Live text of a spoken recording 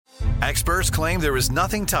Experts claim there is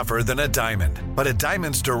nothing tougher than a diamond. But at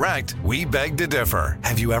Diamonds Direct, we beg to differ.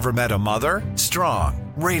 Have you ever met a mother?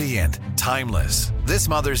 Strong, radiant, timeless. This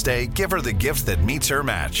Mother's Day, give her the gift that meets her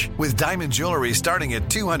match. With diamond jewelry starting at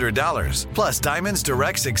 $200. Plus Diamonds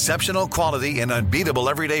Direct's exceptional quality and unbeatable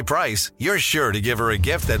everyday price, you're sure to give her a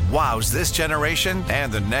gift that wows this generation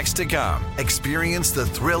and the next to come. Experience the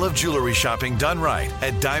thrill of jewelry shopping done right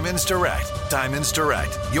at Diamonds Direct. Diamonds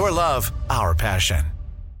Direct. Your love, our passion.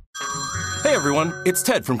 Hey everyone, it's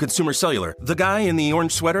Ted from Consumer Cellular, the guy in the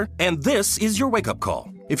orange sweater, and this is your wake-up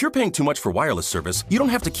call. If you're paying too much for wireless service, you don't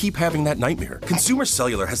have to keep having that nightmare. Consumer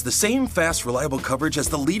Cellular has the same fast, reliable coverage as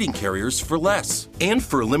the leading carriers for less. And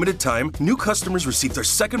for a limited time, new customers receive their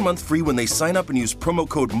second month free when they sign up and use promo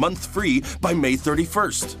code MONTHFREE by May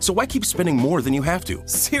 31st. So why keep spending more than you have to?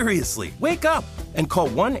 Seriously, wake up and call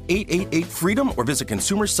 1-888-FREEDOM or visit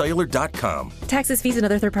consumercellular.com. Taxes, fees, and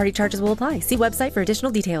other third-party charges will apply. See website for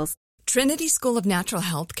additional details. Trinity School of Natural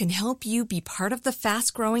Health can help you be part of the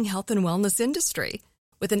fast-growing health and wellness industry.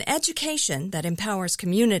 With an education that empowers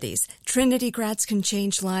communities, Trinity grads can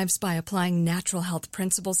change lives by applying natural health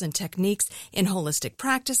principles and techniques in holistic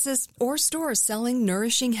practices or stores selling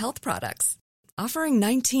nourishing health products. Offering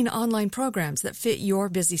 19 online programs that fit your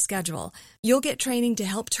busy schedule, you'll get training to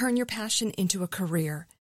help turn your passion into a career.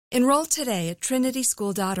 Enroll today at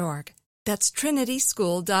trinityschool.org. That's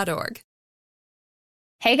trinityschool.org.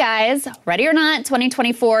 Hey guys, ready or not,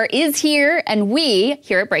 2024 is here, and we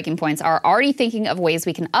here at Breaking Points are already thinking of ways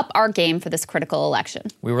we can up our game for this critical election.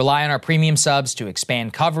 We rely on our premium subs to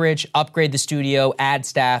expand coverage, upgrade the studio, add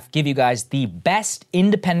staff, give you guys the best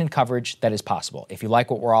independent coverage that is possible. If you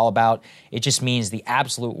like what we're all about, it just means the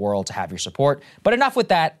absolute world to have your support. But enough with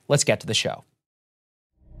that, let's get to the show.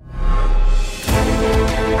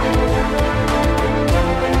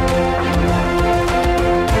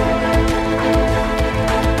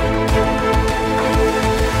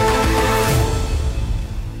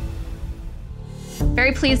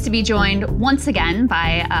 Very pleased to be joined once again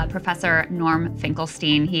by Professor Norm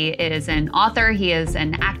Finkelstein. He is an author, he is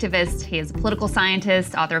an activist, he is a political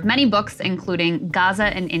scientist, author of many books, including Gaza: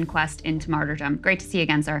 An Inquest into Martyrdom. Great to see you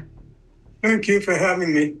again, sir. Thank you for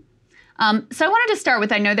having me. So I wanted to start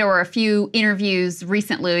with, I know there were a few interviews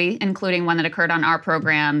recently, including one that occurred on our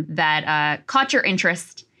program, that caught your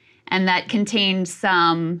interest and that contained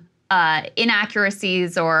some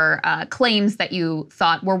inaccuracies or claims that you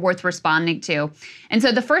thought were worth responding to. And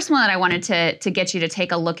so the first one that I wanted to get you to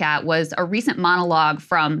take a look at was a recent monologue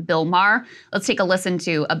from Bill Maher. Let's take a listen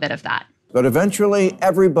to a bit of that. But eventually,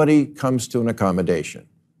 everybody comes to an accommodation,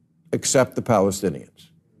 except the Palestinians.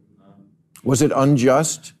 Was it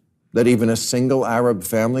unjust that even a single Arab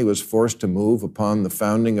family was forced to move upon the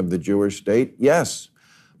founding of the Jewish state? Yes.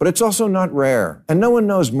 But it's also not rare. And no one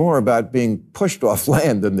knows more about being pushed off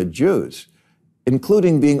land than the Jews,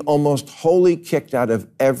 including being almost wholly kicked out of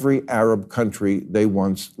every Arab country they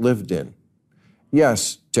once lived in.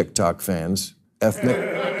 Yes, TikTok fans,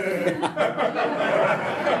 ethnic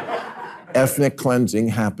cleansing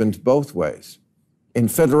happened both ways. In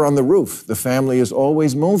Fiddler on the Roof, the family is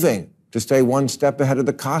always moving to stay one step ahead of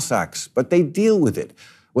the Cossacks, but they deal with it.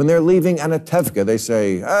 When they're leaving Anatevka, they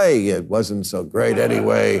say, hey, it wasn't so great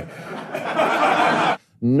anyway.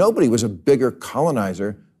 Nobody was a bigger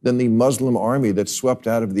colonizer than the Muslim army that swept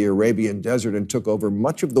out of the Arabian desert and took over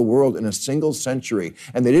much of the world in a single century.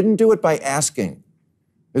 And they didn't do it by asking.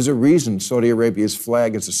 There's a reason Saudi Arabia's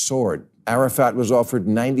flag is a sword. Arafat was offered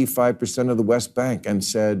 95% of the West Bank and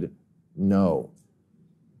said no.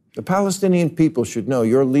 The Palestinian people should know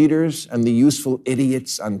your leaders and the useful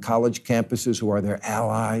idiots on college campuses who are their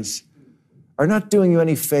allies are not doing you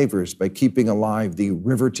any favors by keeping alive the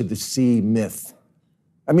river to the sea myth.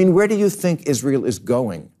 I mean, where do you think Israel is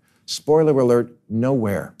going? Spoiler alert,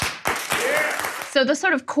 nowhere. So the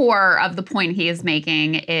sort of core of the point he is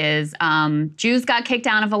making is Jews got kicked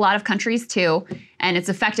out of a lot of countries too, and it's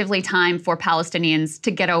effectively time for Palestinians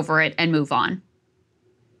to get over it and move on.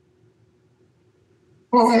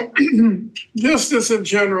 Well, just as a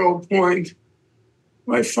general point,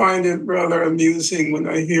 I find it rather amusing when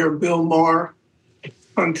I hear Bill Maher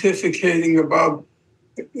pontificating about,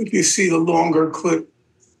 if you see the longer clip,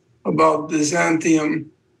 about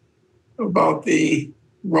Byzantium, about the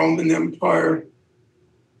Roman Empire,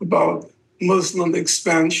 about Muslim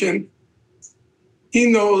expansion.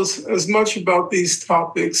 He knows as much about these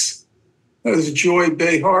topics as Joy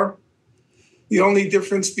Behar. The only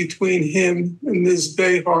difference between him and Ms.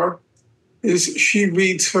 Behar is she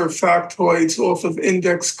reads her factoids off of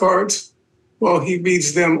index cards while he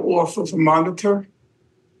reads them off of a monitor.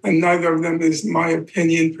 And neither of them is, in my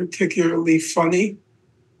opinion, particularly funny.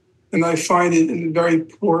 and I find it in very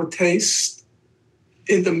poor taste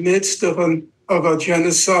in the midst of a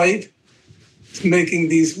genocide, making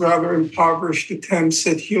these rather impoverished attempts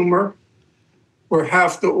at humor, where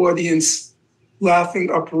half the audience laughing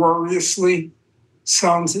uproariously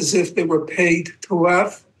sounds as if they were paid to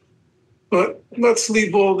laugh. But let's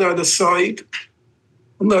leave all that aside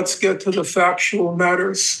and let's get to the factual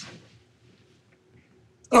matters.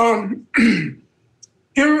 Here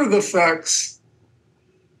are the facts.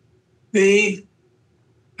 The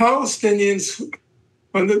Palestinians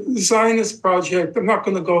on the Zionist project, I'm not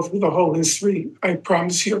going to go through the whole history, I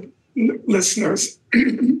promise your listeners.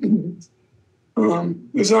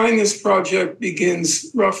 The Zionist project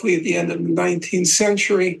begins roughly at the end of the 19th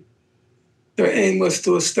century. Their aim was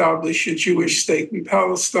to establish a Jewish state in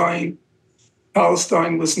Palestine.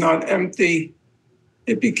 Palestine was not empty.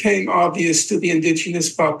 It became obvious to the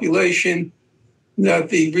indigenous population that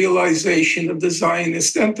the realization of the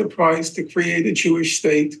Zionist enterprise to create a Jewish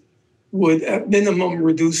state would at minimum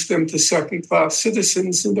reduce them to second-class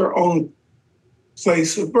citizens in their own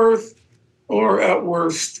place of birth, or at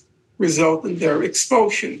worst, result in their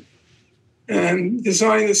expulsion. And the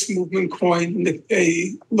Zionist movement coined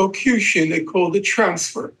a locution they called a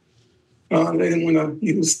transfer. They didn't want to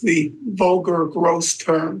use the vulgar, gross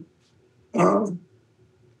term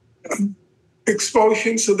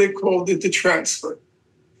expulsion, so they called it the transfer.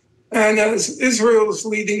 And as Israel's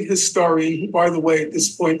leading historian, who, by the way, at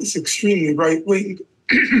this point is extremely right-wing,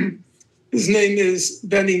 his name is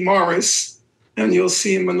Benny Morris, and you'll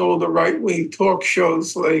see him in all the right-wing talk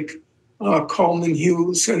shows like Coleman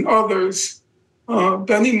Hughes and others.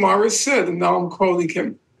 Benny Morris said, and now I'm quoting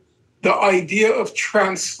him, the idea of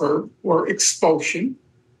transfer or expulsion,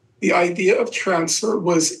 the idea of transfer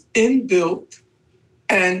was inbuilt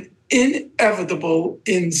and inevitable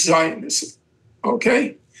in Zionism,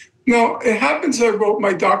 okay? Now, it happens I wrote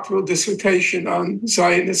my doctoral dissertation on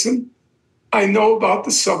Zionism. I know about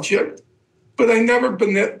the subject, but I never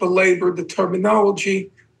belabored the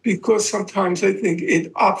terminology because sometimes I think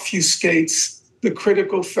it obfuscates the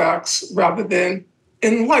critical facts rather than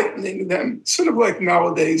enlightening them, sort of like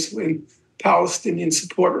nowadays when Palestinian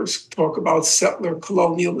supporters talk about settler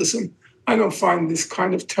colonialism. I don't find this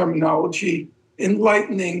kind of terminology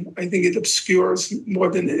enlightening. I think it obscures more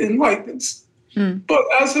than it enlightens. But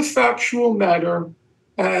as a factual matter,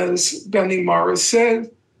 as Benny Morris said,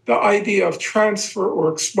 the idea of transfer or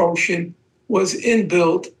expulsion was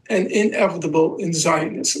inbuilt and inevitable in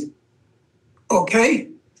Zionism. Okay?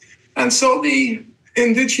 And so the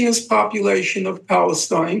indigenous population of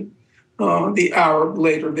Palestine, the Arab,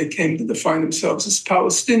 later they came to define themselves as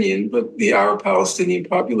Palestinian, but the Arab-Palestinian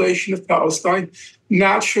population of Palestine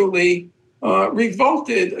naturally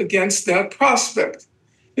revolted against that prospect.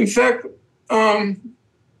 In fact,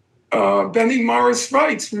 Benny Morris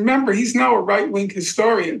writes, remember, he's now a right-wing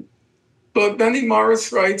historian, but Benny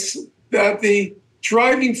Morris writes that the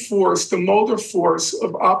driving force, the motor force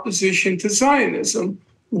of opposition to Zionism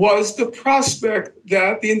was the prospect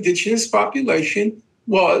that the indigenous population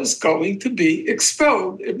was going to be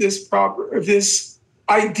expelled if this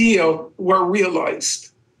idea were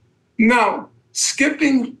realized. Now,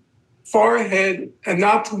 skipping far ahead and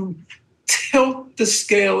not to tilt the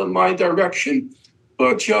scale in my direction,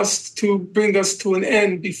 but just to bring us to an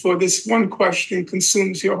end before this one question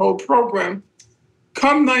consumes your whole program.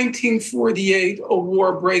 Come 1948, a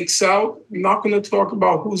war breaks out. I'm not going to talk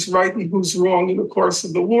about who's right and who's wrong in the course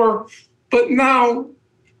of the war, but now,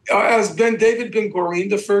 as David Ben-Gurion,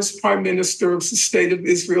 the first prime minister of the state of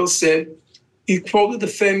Israel, said, he quoted the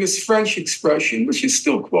famous French expression, which is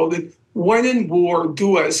still quoted, when in war,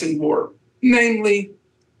 do as in war. Namely,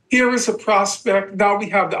 here is a prospect. Now we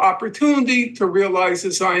have the opportunity to realize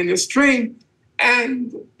the Zionist dream,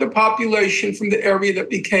 and the population from the area that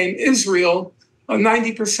became Israel,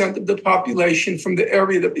 90% of the population from the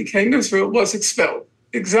area that became Israel was expelled.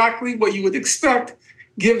 Exactly what you would expect,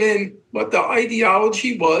 given what the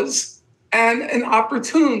ideology was, and an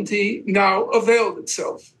opportunity now availed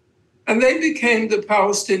itself. And they became the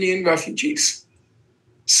Palestinian refugees.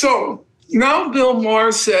 So now Bill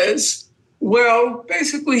Maher says, well,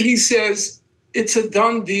 basically he says, it's a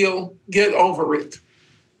done deal, get over it.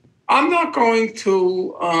 I'm not going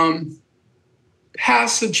to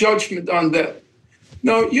pass a judgment on that.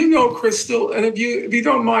 Now, you know, Crystal, and if you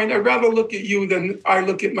don't mind, I'd rather look at you than I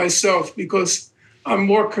look at myself, because I'm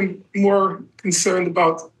more concerned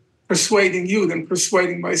about persuading you than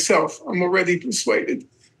persuading myself. I'm already persuaded.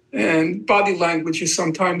 And body language is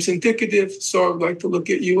sometimes indicative, so I would like to look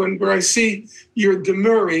at you, and where I see you're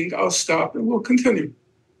demurring, I'll stop and we'll continue.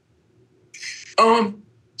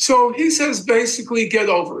 So he says, basically, get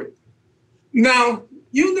over it. Now,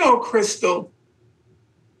 you know, Crystal,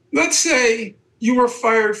 let's say you were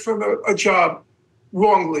fired from a job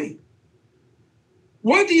wrongly.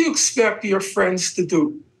 What do you expect your friends to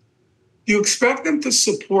do? Do you expect them to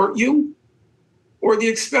support you? Or do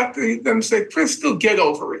you expect them to say, Crystal, get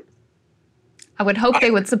over it? I would hope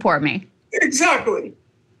they would support me. Exactly.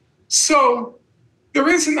 So there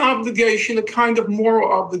is an obligation, a kind of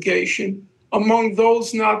moral obligation among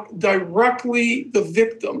those not directly the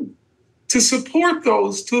victim to support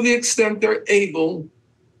those to the extent they're able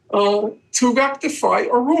to rectify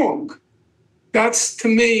a wrong. That's, to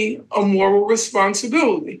me, a moral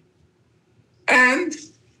responsibility. And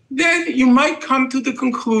then you might come to the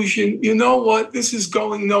conclusion, you know what, this is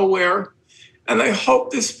going nowhere. And I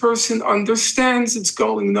hope this person understands it's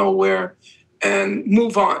going nowhere and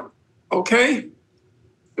move on, okay?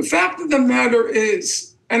 The fact of the matter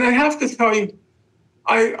is, and I have to tell you,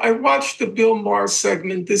 I watched the Bill Maher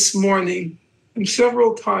segment this morning, and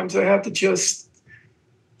several times I had to just,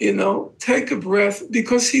 take a breath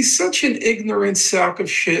because he's such an ignorant sack of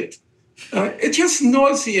shit. It just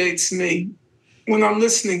nauseates me when I'm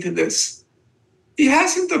listening to this. He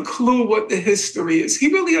hasn't a clue what the history is. He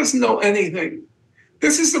really doesn't know anything.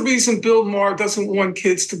 This is the reason Bill Maher doesn't want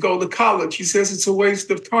kids to go to college. He says it's a waste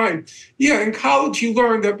of time. Yeah, in college you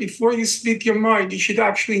learn that before you speak your mind, you should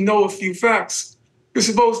actually know a few facts. You're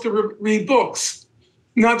supposed to read books,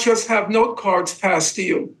 not just have note cards passed to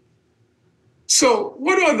you. So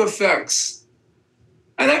what are the facts?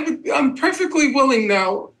 And I'm perfectly willing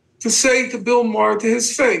now to say to Bill Maher to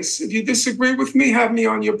his face, if you disagree with me, have me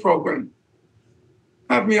on your program.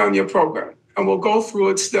 Have me on your program, and we'll go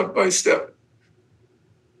through it step by step.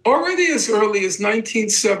 Already as early as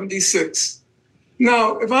 1976.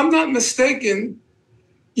 Now, if I'm not mistaken,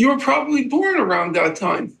 you were probably born around that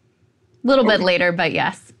time. A little bit later, but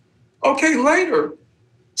yes. Okay, later.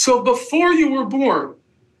 So before you were born,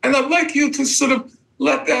 and I'd like you to sort of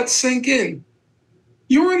let that sink in.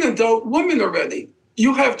 You're an adult woman already.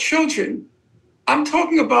 You have children. I'm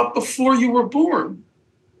talking about before you were born.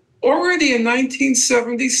 Already in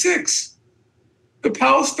 1976, the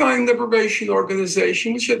Palestine Liberation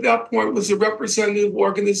Organization, which at that point was a representative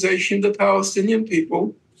organization of the Palestinian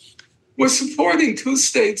people, was supporting two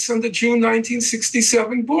states on the June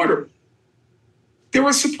 1967 border. They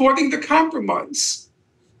were supporting the compromise.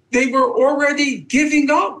 They were already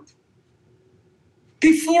giving up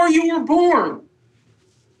before you were born.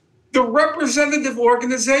 The representative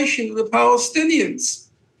organization of the Palestinians,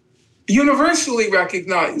 universally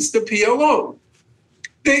recognized, the PLO,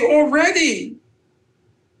 they already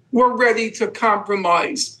were ready to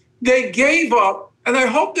compromise. They gave up, and I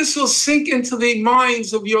hope this will sink into the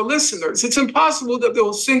minds of your listeners. It's impossible that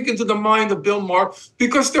they'll sink into the mind of Bill Maher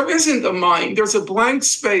because there isn't a mind. There's a blank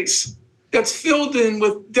space that's filled in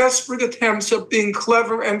with desperate attempts of being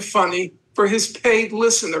clever and funny for his paid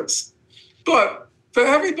listeners. But for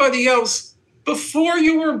everybody else, before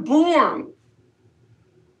you were born,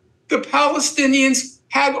 the Palestinians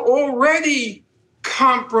had already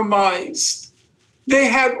compromised. They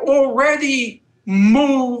had already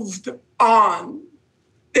moved on.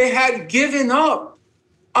 They had given up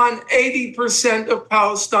on 80% of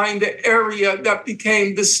Palestine, the area that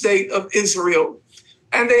became the state of Israel.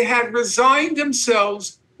 And they had resigned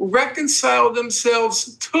themselves, reconciled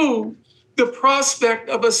themselves to the prospect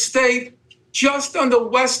of a state just on the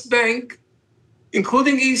West Bank,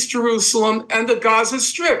 including East Jerusalem and the Gaza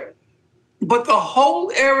Strip. But the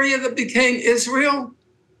whole area that became Israel,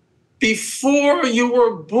 before you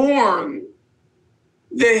were born,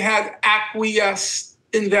 they had acquiesced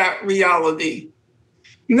in that reality.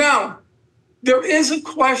 Now, there is a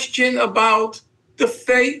question about the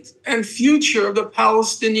fate and future of the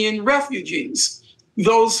Palestinian refugees,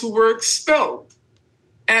 those who were expelled.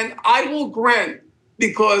 And I will grant,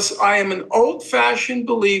 because I am an old-fashioned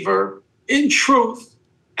believer in truth,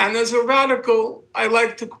 and as a radical, I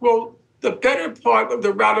like to quote the better part of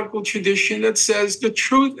the radical tradition that says the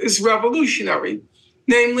truth is revolutionary.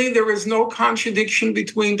 Namely, there is no contradiction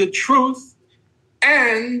between the truth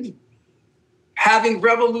and having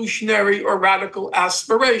revolutionary or radical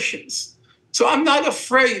aspirations. So I'm not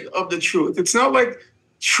afraid of the truth. It's not like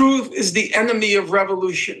truth is the enemy of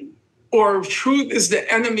revolution or truth is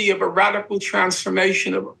the enemy of a radical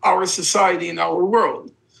transformation of our society and our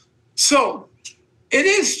world. So it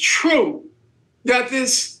is true that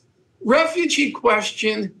this refugee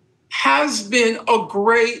question has been a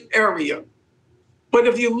gray area. But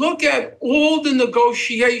if you look at all the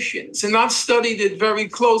negotiations, and I've studied it very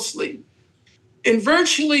closely, in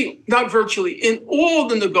all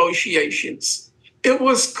the negotiations, it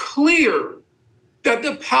was clear that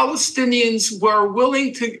the Palestinians were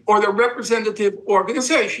willing to, or the representative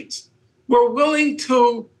organizations, were willing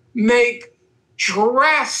to make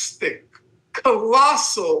drastic,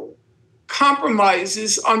 colossal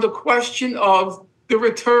compromises on the question of the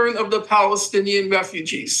return of the Palestinian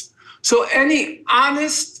refugees. So any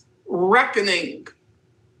honest reckoning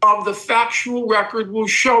of the factual record will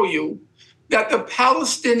show you that the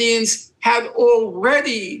Palestinians had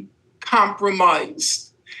already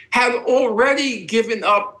compromised, had already given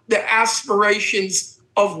up the aspirations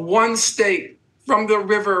of one state from the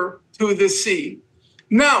river to the sea.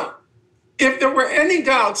 Now, if there were any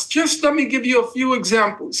doubts, just let me give you a few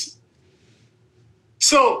examples.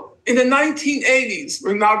 So in the 1980s,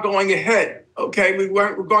 we're now going ahead, okay? We're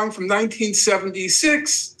going from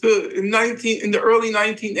 1976 to in the early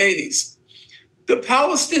 1980s. The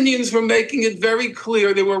Palestinians were making it very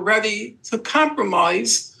clear they were ready to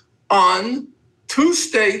compromise on two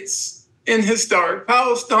states in historic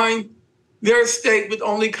Palestine. Their state would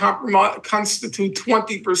only constitute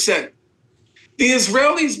 20%. The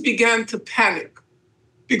Israelis began to panic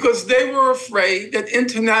because they were afraid that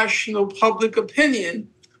international public opinion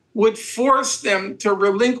would force them to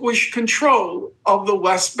relinquish control of the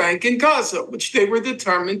West Bank and Gaza, which they were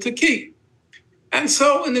determined to keep. And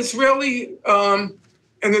so an Israeli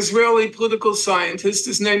political scientist,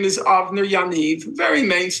 his name is Avner Yaniv, a very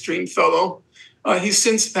mainstream fellow. He's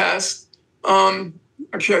since passed.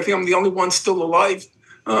 Actually, I think I'm the only one still alive.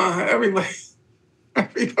 Everybody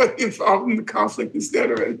involved in the conflict is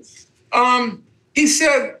dead already. He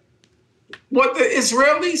said, what the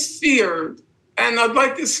Israelis feared, and I'd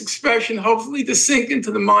like this expression hopefully to sink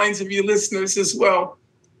into the minds of your listeners as well.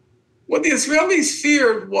 What the Israelis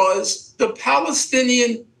feared was the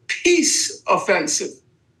Palestinian peace offensive.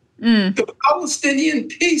 The Palestinian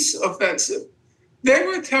peace offensive. They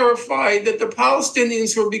were terrified that the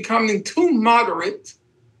Palestinians were becoming too moderate,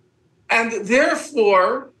 and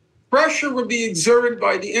therefore pressure would be exerted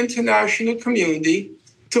by the international community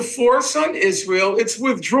to force on Israel its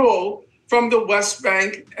withdrawal from the West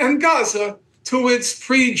Bank and Gaza to its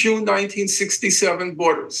pre-June 1967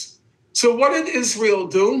 borders. So what did Israel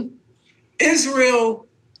do? Israel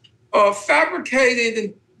fabricated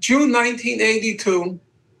in June 1982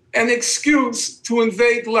 an excuse to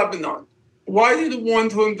invade Lebanon. Why did it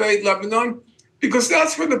want to invade Lebanon? Because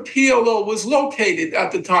that's where the PLO was located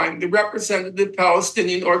at the time, the Representative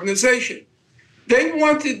Palestinian Organization. They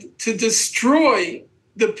wanted to destroy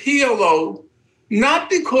the PLO, not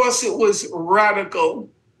because it was radical,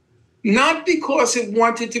 not because it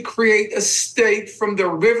wanted to create a state from the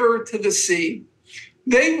river to the sea.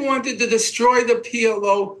 They wanted to destroy the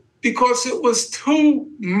PLO because it was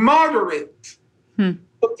too moderate.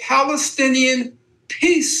 The Palestinian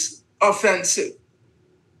peace offensive,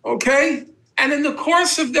 okay? And in the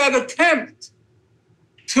course of that attempt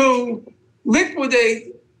to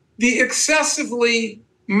liquidate the excessively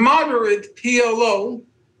moderate PLO,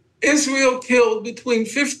 Israel killed between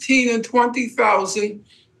 15 and 20,000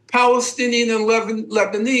 Palestinian and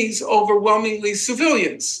Lebanese, overwhelmingly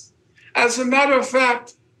civilians. As a matter of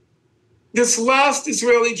fact, this last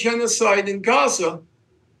Israeli genocide in Gaza,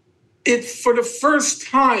 it for the first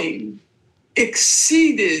time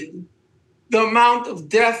exceeded the amount of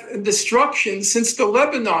death and destruction since the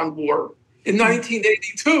Lebanon War in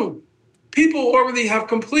 1982. People already have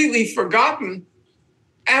completely forgotten.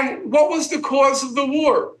 And what was the cause of the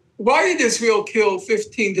war? Why did Israel kill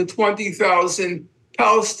 15 to 20,000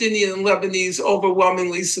 Palestinian and Lebanese,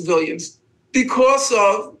 overwhelmingly civilians? Because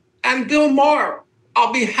of, and Bill Maher,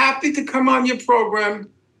 I'll be happy to come on your program,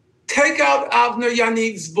 take out Avner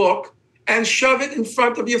Yaniv's book and shove it in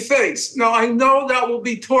front of your face. Now, I know that will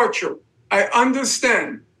be torture. I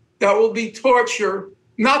understand that will be torture,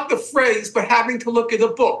 not the phrase, but having to look at a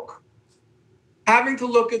book. Having to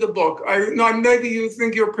look at a book. Now, maybe you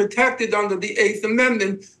think you're protected under the 8th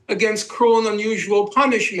Amendment against cruel and unusual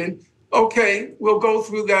punishment. Okay, we'll go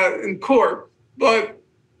through that in court. But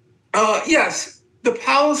yes, the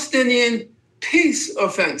Palestinian peace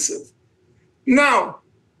offensive. Now,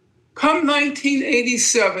 come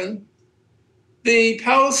 1987, the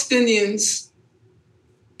Palestinians,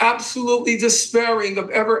 absolutely despairing of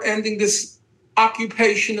ever ending this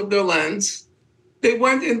occupation of their lands, they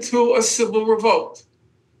went into a civil revolt.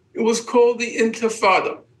 It was called the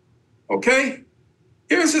Intifada, okay?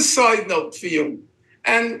 Here's a side note for you.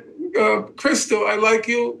 And Crystal, I like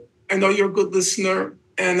you. I know you're a good listener,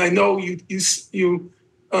 and I know you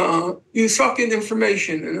suck in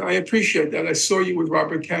information, and I appreciate that. I saw you with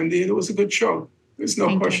Robert Kennedy, and it was a good show. There's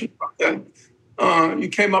no question about that. You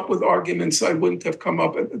came up with arguments I wouldn't have come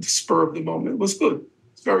up at the spur of the moment. It was good.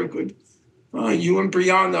 It's very good. You and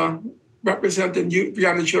Brianna represent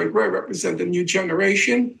Brianna Joy Gray represent a new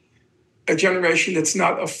generation, a generation that's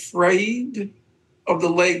not afraid of the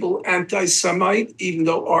label anti-Semite, even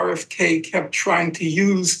though RFK kept trying to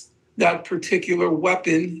use that particular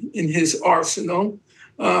weapon in his arsenal.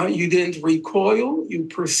 You didn't recoil, you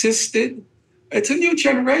persisted. It's a new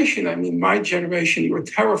generation. I mean, my generation, you were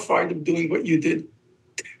terrified of doing what you did.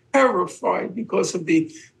 Terrified because of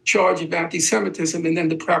the charge of anti-Semitism and then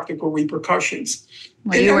the practical repercussions.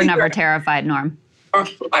 Well, you were never terrified, Norm.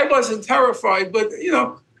 I wasn't terrified, but,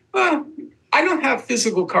 I don't have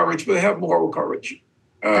physical courage, but I have moral courage.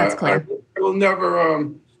 That's clear. I will never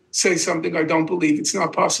say something I don't believe. It's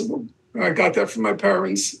not possible. I got that from my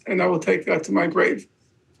parents, and I will take that to my grave.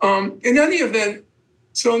 In any event,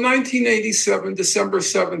 so 1987, December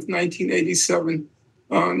 7th, 1987,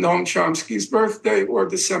 Noam Chomsky's birthday, or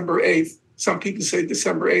December 8th. Some people say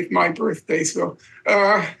December 8th, my birthday. So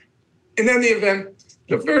in any event,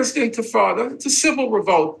 the first Intifada, it's a civil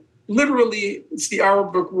revolt. Literally, it's the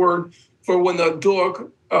Arabic word for when a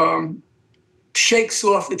dog shakes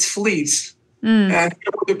off its fleas. And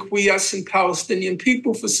the quiescent Palestinian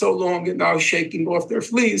people for so long are now shaking off their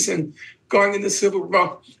fleas and going into civil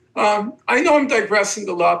revolt. I know I'm digressing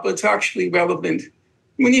a lot, but it's actually relevant.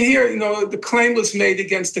 When you hear, the claim was made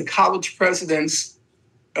against the college presidents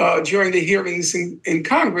during the hearings in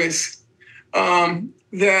Congress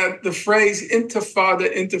that the phrase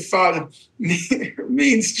intifada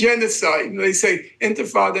means genocide. They say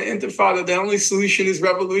intifada, the only solution is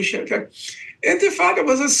revolution. Okay? Intifada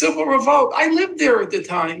was a civil revolt. I lived there at the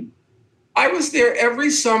time. I was there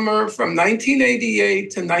every summer from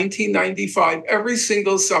 1988 to 1995, every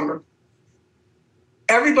single summer.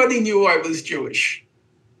 Everybody knew I was Jewish.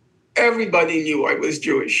 Everybody knew I was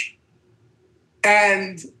Jewish.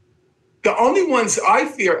 And the only ones I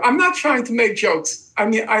fear, I'm not trying to make jokes. I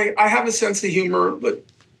mean, I have a sense of humor, but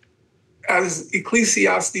as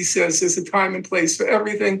Ecclesiastes says, there's a time and place for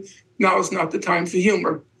everything. Now is not the time for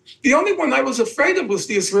humor. The only one I was afraid of was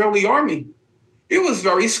the Israeli army. It was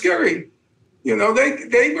very scary.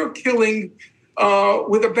 They were killing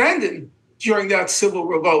with abandon during that civil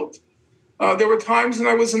revolt. There were times when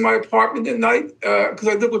I was in my apartment at night, because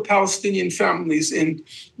I live with Palestinian families in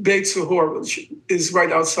Beit Sahur, which is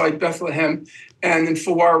right outside Bethlehem, and in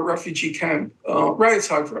Fawar refugee camp, right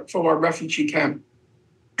outside Fawar refugee camp.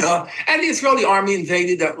 And the Israeli army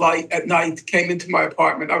invaded at night, came into my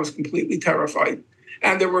apartment. I was completely terrified.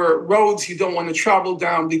 And there were roads you don't want to travel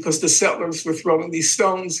down because the settlers were throwing these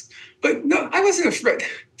stones. But no, I wasn't afraid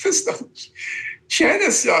for stones.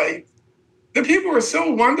 Genocide. The people were so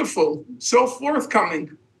wonderful, so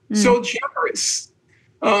forthcoming, so generous.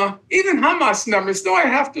 Even Hamas members, though I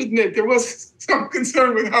have to admit, there was some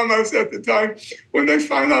concern with Hamas at the time when they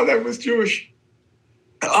found out I was Jewish.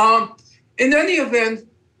 In any event,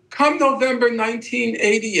 come November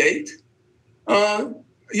 1988,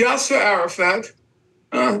 Yasser Arafat,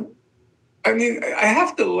 I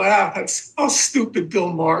have to laugh at how stupid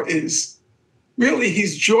Bill Maher is. Really,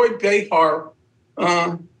 he's Joy Behar.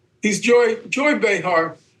 He's Joy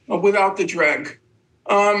Behar without the drag.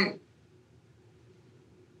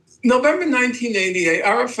 November 1988,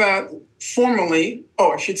 Arafat formally,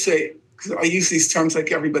 I should say, because I use these terms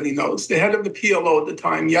like everybody knows, the head of the PLO at the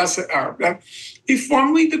time, Yasser Arafat, he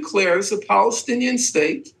formally declares a Palestinian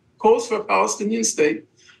state, calls for a Palestinian state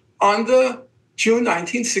on the June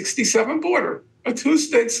 1967 border, a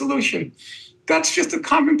two-state solution. That's just a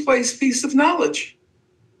commonplace piece of knowledge.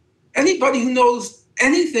 Anybody who knows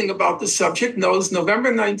anything about the subject knows November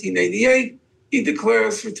 1988, he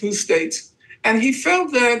declares for two states. And he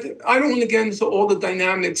felt that, I don't want to get into all the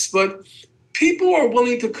dynamics, but people are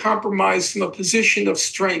willing to compromise from a position of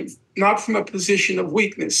strength, not from a position of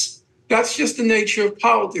weakness. That's just the nature of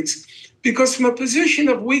politics. Because from a position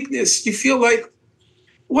of weakness, you feel like,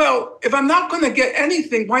 well, if I'm not going to get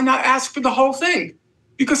anything, why not ask for the whole thing?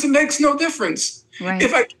 Because it makes no difference. Right.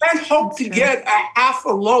 If I can't hope to get a half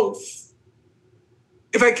a loaf,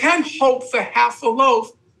 if I can't hope for half a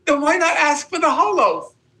loaf, then why not ask for the whole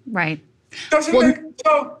loaf? Right.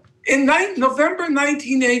 So in November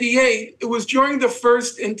 1988, it was during the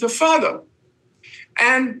first Intifada.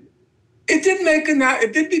 And it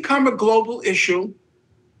did become a global issue,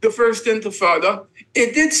 the first Intifada.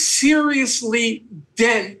 It did seriously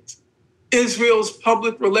dent Israel's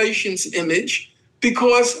public relations image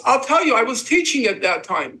because I'll tell you, I was teaching at that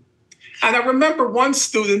time. And I remember one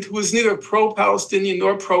student who was neither pro-Palestinian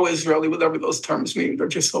nor pro-Israeli, whatever those terms mean. They're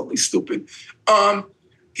just totally stupid.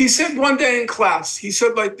 He said one day in class, he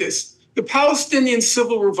said like this, the Palestinian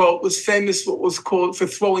civil revolt was famous for what was called for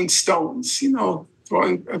throwing stones,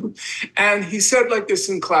 throwing. And he said like this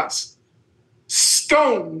in class,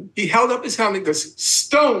 stone. He held up his hand like this,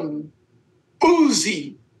 stone,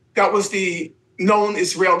 Uzi. That was the known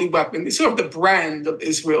Israeli weapon. It's sort of the brand of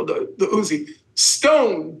Israel, the Uzi.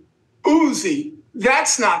 Stone, Uzi.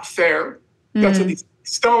 That's not fair. That's what he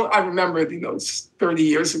Stone, I remember, it's 30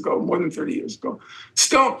 years ago, more than 30 years ago.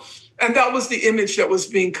 Stone, and that was the image that was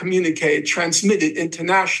being communicated, transmitted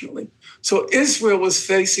internationally. So Israel was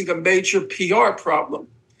facing a major PR problem.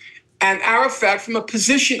 And Arafat, from a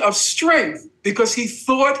position of strength, because he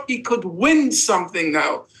thought he could win something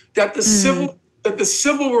now, that the civil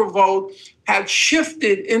revolt had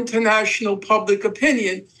shifted international public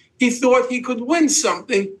opinion, he thought he could win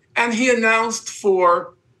something, and he announced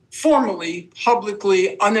formally,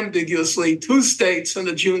 publicly, unambiguously, 2 states on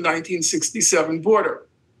the June 1967 border.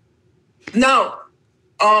 Now,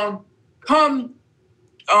 come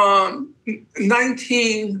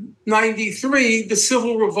 1993, the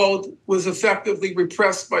civil revolt was effectively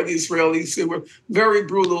repressed by the Israelis. They were very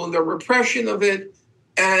brutal in their repression of it.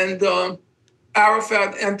 And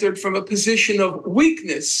Arafat entered from a position of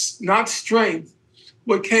weakness, not strength,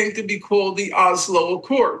 what came to be called the Oslo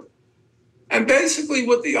Accord. And basically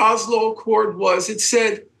what the Oslo Accord was, it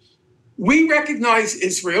said, we recognize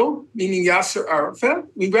Israel, meaning Yasser Arafat.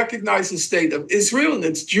 We recognize the state of Israel and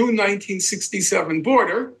its June 1967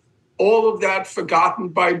 border. All of that forgotten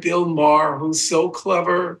by Bill Maher, who's so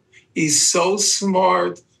clever. He's so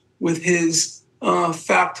smart with his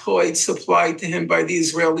factoid supplied to him by the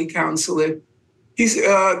Israeli consulate.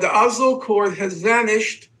 The Oslo Accord has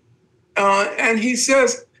vanished. And he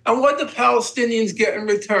says, and what the Palestinians get in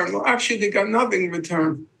return? Well, actually, they got nothing in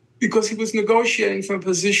return because he was negotiating from a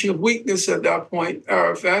position of weakness at that point,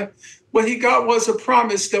 Arafat. What he got was a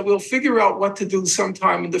promise that we'll figure out what to do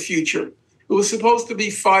sometime in the future. It was supposed to be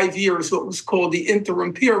 5 years, what was called the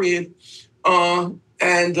interim period. The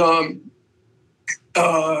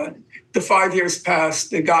 5 years passed,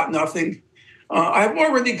 they got nothing. I've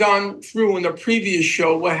already gone through in a previous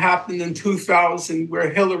show what happened in 2000, where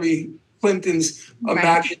Hillary Clinton's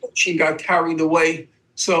imagination got carried away.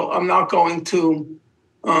 So I'm not going to,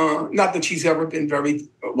 not that she's ever been at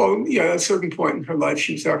a certain point in her life,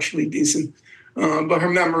 she was actually decent. But her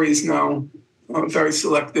memory is now very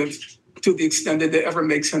selective to the extent that it ever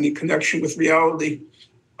makes any connection with reality.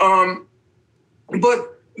 But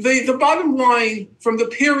the bottom line from the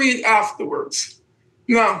period afterwards,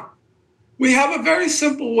 now, we have a very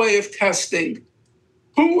simple way of testing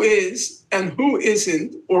who is and who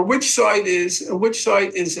isn't, or which side is and which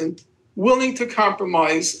side isn't, willing to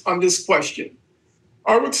compromise on this question.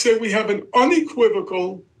 I would say we have an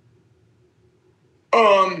unequivocal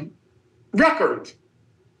record.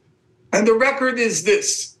 And the record is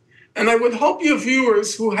this. And I would hope your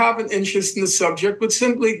viewers who have an interest in the subject would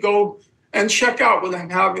simply go and check out what I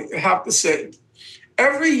have to say.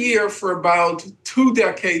 Every year for about 2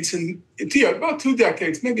 decades, about 2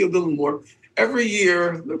 decades, maybe a little more, every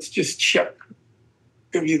year, let's just check,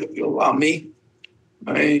 if you allow me.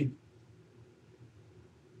 I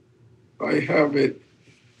have it.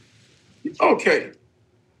 Okay.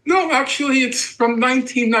 No, actually, it's from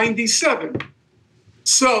 1997.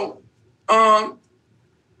 So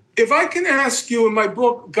if I can ask you in my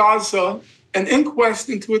book, Gaza, An Inquest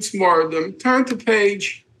into Its Martyrdom, turn to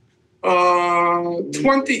page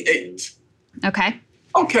 28. Okay.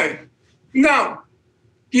 Okay. Now,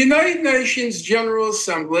 the United Nations General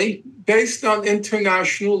Assembly, based on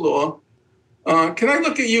international law, can I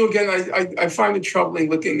look at you again? I find it troubling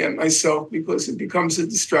looking at myself because it becomes a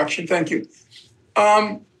distraction. Thank you.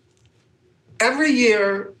 Every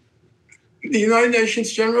year, the United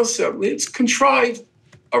Nations General Assembly, it's contrived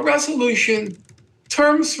a resolution,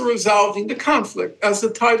 terms for resolving the conflict, as the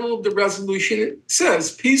title of the resolution says,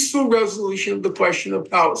 peaceful resolution of the question of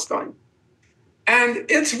Palestine. And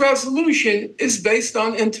its resolution is based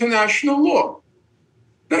on international law.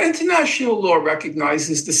 Now, international law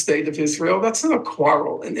recognizes the state of Israel. That's not a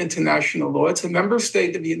quarrel in international law. It's a member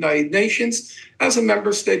state of the United Nations. As a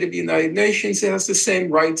member state of the United Nations, it has the same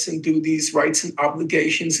rights and duties, rights and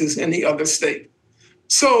obligations as any other state.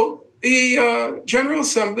 So the General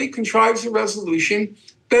Assembly contrives a resolution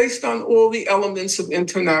based on all the elements of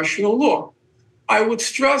international law. I would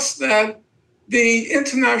stress that the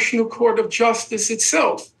International Court of Justice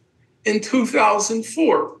itself in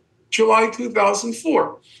 2004, July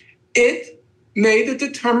 2004, it made a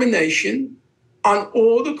determination on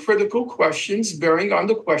all the critical questions bearing on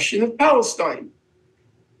the question of Palestine.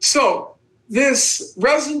 So this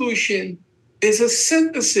resolution is a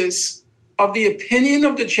synthesis of the opinion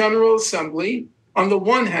of the General Assembly on the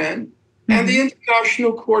one hand, and the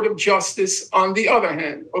International Court of Justice on the other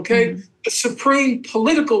hand, okay? The supreme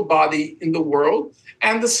political body in the world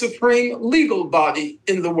and the supreme legal body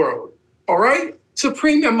in the world, all right?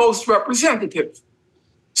 Supreme and most representative.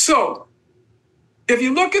 So if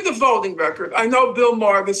you look at the voting record, I know, Bill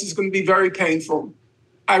Maher, this is going to be very painful.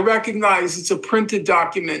 I recognize it's a printed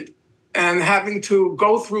document, and having to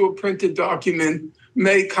go through a printed document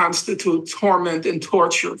may constitute torment and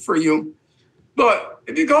torture for you. But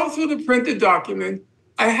if you go through the printed document,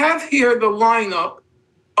 I have here the lineup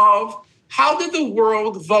of how did the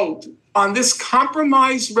world vote on this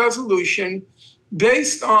compromise resolution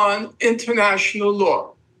based on international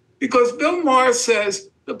law. Because Bill Maher says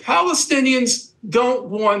the Palestinians don't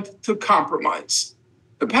want to compromise.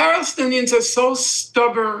 The Palestinians are so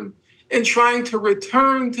stubborn in trying to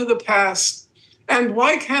return to the past. And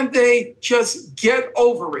why can't they just get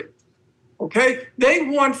over it? Okay? They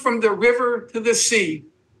want from the river to the sea.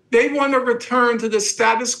 They want to return to the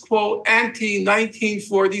status quo ante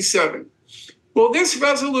 1947. Well, this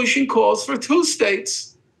resolution calls for 2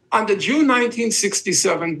 states on the June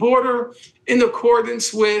 1967 border in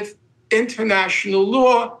accordance with international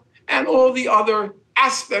law and all the other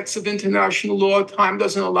aspects of international law. Time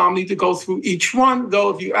doesn't allow me to go through each one, though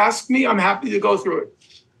if you ask me, I'm happy to go through it.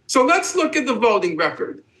 So let's look at the voting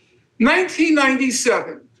record.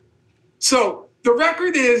 1997. So the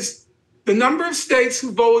record is the number of states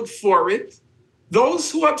who voted for it,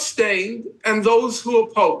 those who abstained, and those who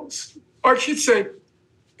opposed. Or I should say,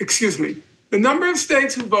 the number of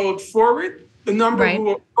states who voted for it, the number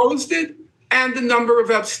who opposed it, and the number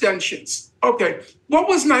of abstentions. Okay, what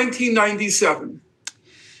was 1997?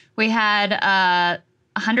 We had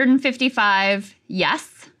 155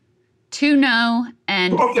 yes, 2 no,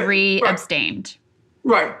 and 3 abstained.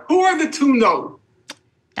 Right. Who are the 2 no?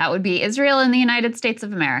 That would be Israel and the United States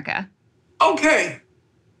of America. Okay.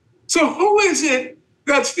 So who is it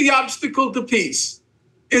that's the obstacle to peace?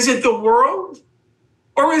 Is it the world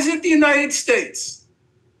or is it the United States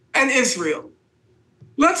and Israel?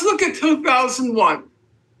 Let's look at 2001.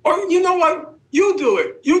 Or you know what? You do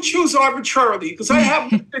it. You choose arbitrarily because I have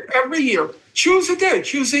to pick every year. Choose a day.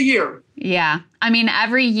 Choose a year. Yeah. I mean,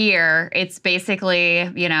 every year it's basically,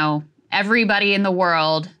 everybody in the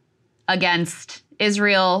world against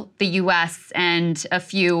Israel, the U.S., and a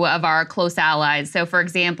few of our close allies. So, for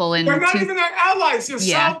example, they're not even our allies. They're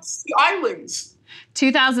South Sea Islands.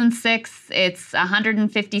 2006, it's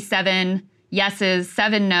 157 yeses,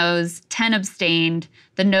 7 noes, 10 abstained.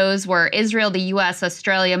 The noes were Israel, the U.S.,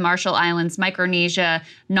 Australia, Marshall Islands, Micronesia,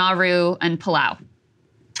 Nauru, and Palau.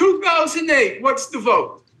 2008, what's the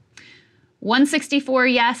vote? 164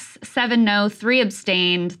 yes, 7 no, 3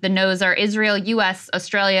 abstained. The noes are Israel, U.S.,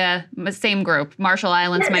 Australia, same group, Marshall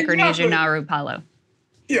Islands, Micronesia, Nauru, Palau.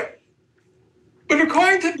 Yeah. But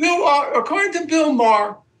according to Bill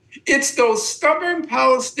Maher, it's those stubborn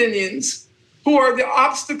Palestinians who are the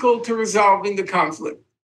obstacle to resolving the conflict.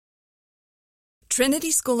 Trinity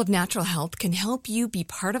School of Natural Health can help you be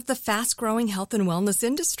part of the fast-growing health and wellness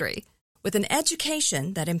industry. With an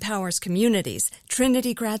education that empowers communities,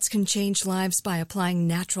 Trinity grads can change lives by applying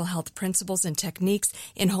natural health principles and techniques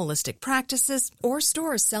in holistic practices or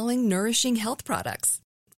stores selling nourishing health products.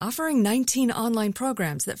 Offering 19 online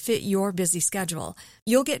programs that fit your busy schedule,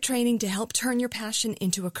 you'll get training to help turn your passion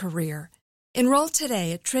into a career. Enroll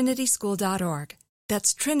today at trinityschool.org.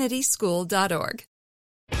 That's trinityschool.org.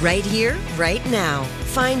 Right here, right now.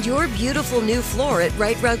 Find your beautiful new floor at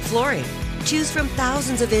Right Rug Flooring. Choose from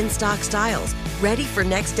thousands of in-stock styles, ready for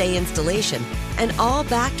next day installation, and all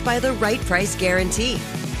backed by the right price guarantee.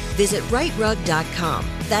 Visit rightrug.com.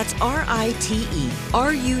 That's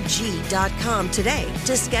RITERUG.com today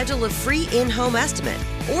to schedule a free in-home estimate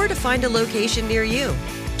or to find a location near you.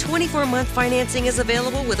 24-month financing is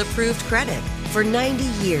available with approved credit. For 90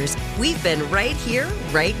 years, we've been right here,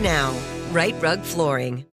 right now. Right Rug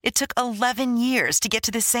Flooring. It took 11 years to get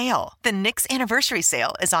to this sale. The Knix Anniversary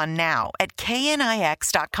Sale is on now at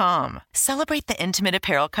knix.com. Celebrate the intimate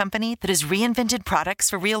apparel company that has reinvented products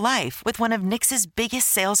for real life with one of Knix's biggest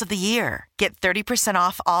sales of the year. Get 30%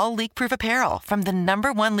 off all leak-proof apparel from the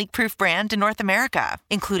 #1 leak-proof brand in North America,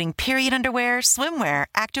 including period underwear, swimwear,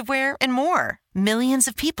 activewear, and more. Millions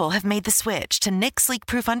of people have made the switch to Knix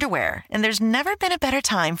leak-proof underwear, and there's never been a better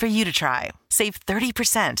time for you to try. Save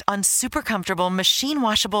 30% on super comfortable, machine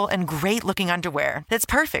washable, and great looking underwear that's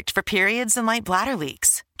perfect for periods and light bladder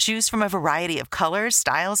leaks. Choose from a variety of colors,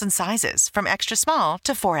 styles, and sizes, from extra small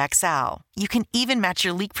to 4XL. You can even match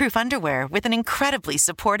your leak-proof underwear with an incredibly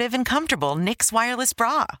supportive and comfortable Knix wireless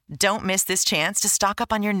bra. Don't miss this chance to stock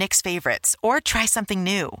up on your Knix favorites or try something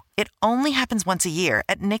new. It only happens once a year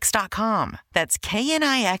at Knix.com. That's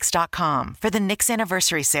KNIX.com for the Knix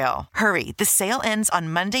anniversary sale. Hurry, the sale ends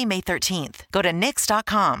on Monday, May 13th. Go to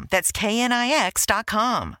Knix.com. That's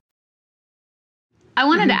KNIX.com. I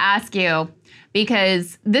wanted to ask you,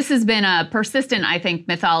 because this has been a persistent, I think,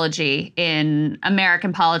 mythology in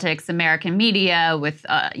American politics, American media, with,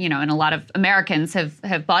 and a lot of Americans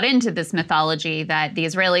have bought into this mythology that the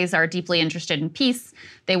Israelis are deeply interested in peace.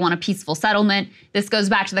 They want a peaceful settlement. This goes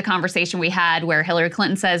back to the conversation we had where Hillary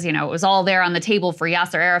Clinton says, it was all there on the table for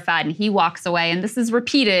Yasser Arafat, and he walks away. And this is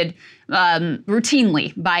repeated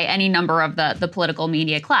routinely by any number of the political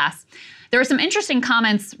media class. There were some interesting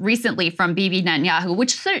comments recently from Bibi Netanyahu,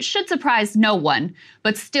 which should surprise no one,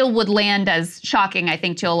 but still would land as shocking, I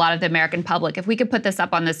think, to a lot of the American public. If we could put this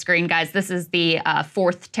up on the screen, guys, this is the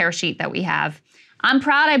fourth tear sheet that we have. I'm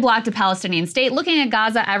proud I blocked a Palestinian state. Looking at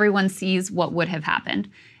Gaza, everyone sees what would have happened.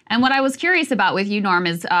 And what I was curious about with you, Norm,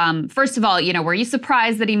 is, first of all, were you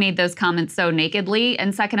surprised that he made those comments so nakedly?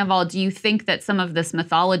 And second of all, do you think that some of this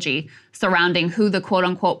mythology surrounding who the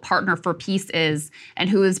quote-unquote partner for peace is and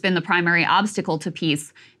who has been the primary obstacle to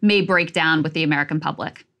peace may break down with the American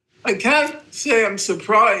public? I can't say I'm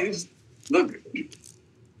surprised. Look,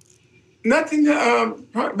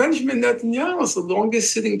 Benjamin Netanyahu is the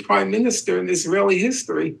longest-sitting prime minister in Israeli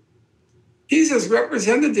history. He's as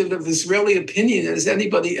representative of Israeli opinion as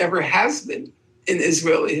anybody ever has been in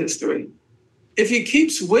Israeli history. If he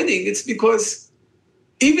keeps winning, it's because,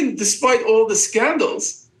 even despite all the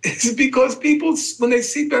scandals, it's because people, when they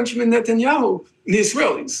see Benjamin Netanyahu, the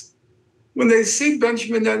Israelis, when they see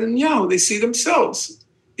Benjamin Netanyahu, they see themselves.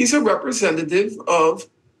 He's a representative of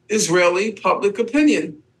Israeli public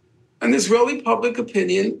opinion. And Israeli public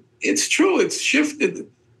opinion, it's true, it's shifted.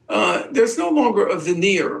 There's no longer a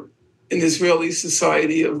veneer in Israeli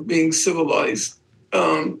society of being civilized.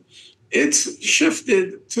 It's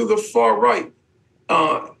shifted to the far right.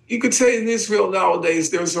 You could say in Israel nowadays,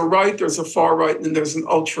 there's a right, there's a far right, and there's an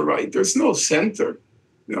ultra right. There's no center.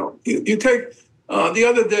 You take, the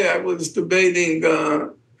other day I was debating,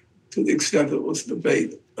 to the extent it was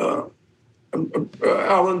debate, Alan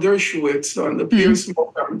Dershowitz on the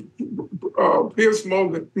Piers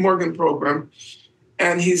Morgan program.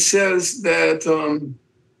 And he says that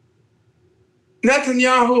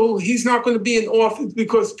Netanyahu, he's not going to be in office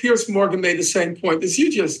because Piers Morgan made the same point as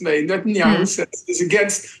you just made. Netanyahu says he's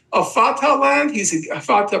against a Fatah land. He's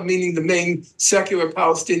Fatah meaning the main secular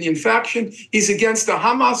Palestinian faction. He's against the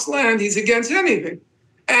Hamas land. He's against anything.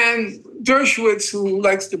 And Dershowitz, who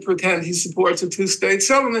likes to pretend he supports a two-state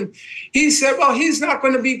settlement, he said, well, he's not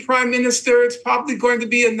going to be prime minister. It's probably going to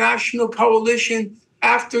be a national coalition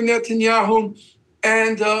after Netanyahu.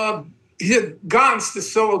 And Gantz, the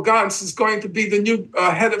fellow Gantz, is going to be the new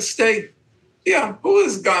head of state. Yeah, who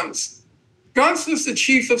is Gantz? Gantz was the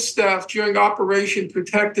chief of staff during Operation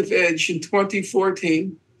Protective Edge in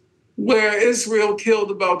 2014, where Israel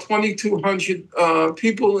killed about 2,200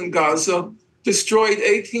 people in Gaza, destroyed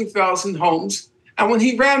 18,000 homes. And when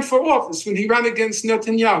he ran for office, when he ran against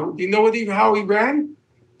Netanyahu, do you know how he ran?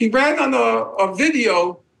 He ran on a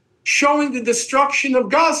video showing the destruction of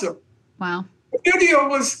Gaza. Wow. The video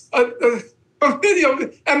was a video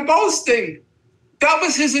and boasting. That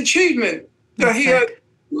was his achievement, that he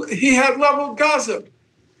had leveled Gaza.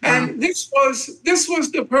 And this was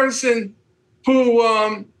the person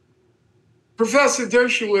who Professor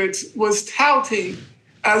Dershowitz was touting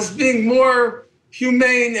as being more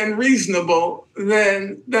humane and reasonable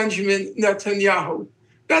than Benjamin Netanyahu.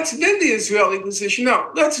 That's been the Israeli position.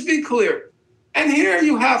 Now, let's be clear. And here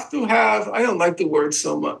you have to have, I don't like the word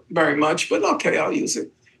very much, but okay, I'll use it.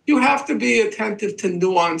 You have to be attentive to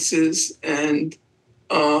nuances and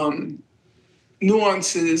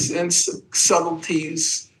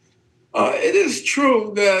subtleties. It is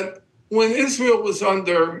true that when Israel was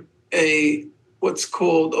under what's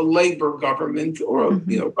called a labor government, or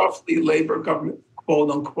roughly labor government, quote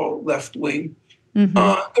unquote, left wing,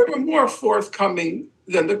 they were more forthcoming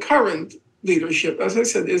than the current leadership. As I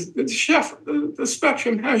said, the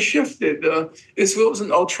spectrum has shifted. Israel is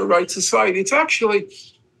an ultra-right society. It's actually,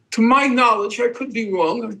 to my knowledge, I could be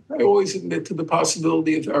wrong. I always admit to the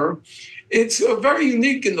possibility of error. It's very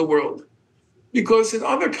unique in the world because in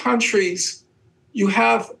other countries, you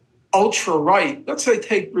have ultra-right. Let's say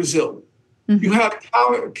take Brazil. You have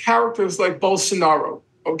characters like Bolsonaro,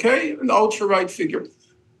 okay? An ultra-right figure.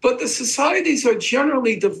 But the societies are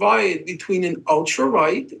generally divided between an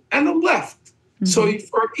ultra-right and a left. Mm-hmm. So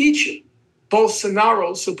for each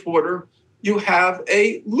Bolsonaro supporter, you have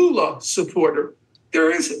a Lula supporter. There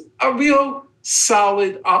is a real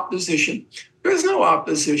solid opposition. There's no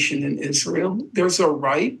opposition in Israel. There's a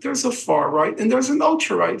right, there's a far right, and there's an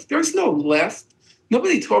ultra-right. There's no left.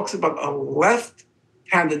 Nobody talks about a left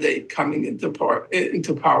candidate coming into power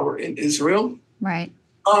in Israel. Right.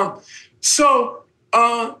 So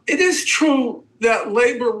it is true that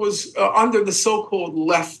labor was under the so-called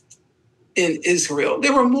left in Israel.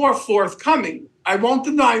 They were more forthcoming. I won't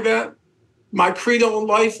deny that. My credo in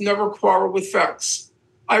life, never quarrel with facts.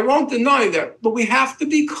 I won't deny that. But we have to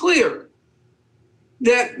be clear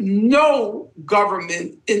that no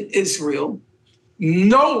government in Israel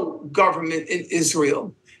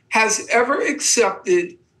has ever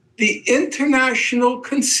accepted the international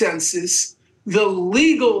consensus, the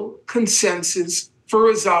legal consensus for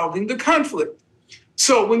resolving the conflict.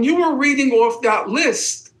 So when you were reading off that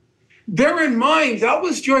list, bear in mind that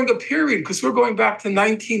was during a period, because we're going back to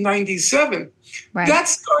 1997. Right.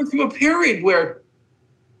 That's going through a period where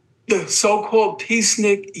the so-called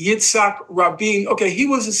peacenik Yitzhak Rabin, okay, he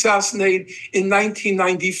was assassinated in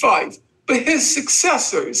 1995, but his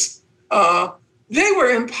successors, they were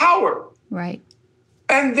in power. Right.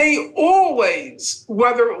 And they always,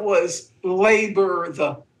 whether it was labor,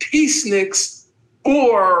 the peaceniks,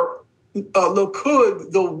 or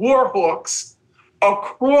Likud, the warhawks,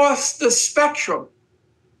 across the spectrum,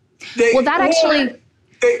 they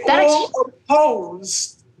all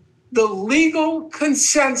opposed the legal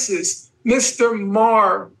consensus. Mr.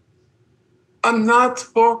 Maher, I'm not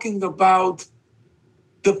talking about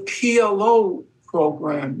the PLO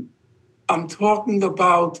program. I'm talking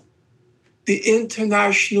about the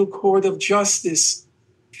International Court of Justice.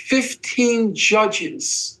 15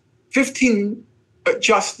 justices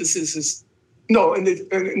in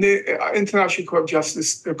the International Court of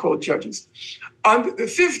Justice, they're called judges.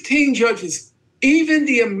 15 judges. Even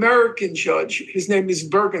the American judge, his name is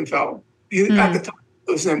Bergenthal. At the time,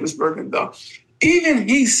 his name was Bergenthal. Even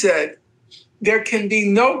he said there can be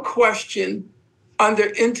no question under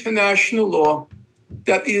international law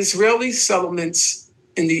that the Israeli settlements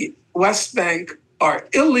in the West Bank are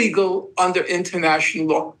illegal under international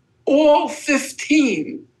law. All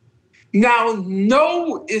 15. Now,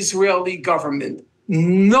 no Israeli government,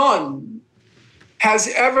 none, has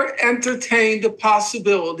ever entertained the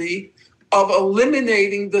possibility of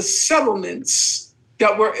eliminating the settlements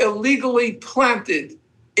that were illegally planted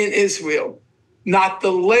in Israel. Not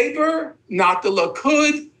the labor, not the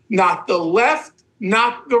Likud, not the left,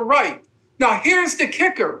 not the right. Now, here's the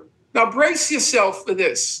kicker. Now, brace yourself for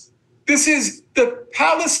this. This is the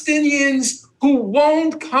Palestinians who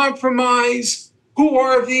won't compromise, who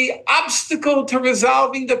are the obstacle to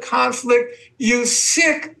resolving the conflict. You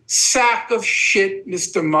sick sack of shit,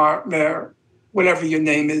 Mr. Maher, whatever your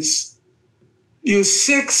name is. You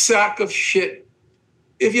sick sack of shit.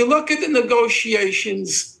 If you look at the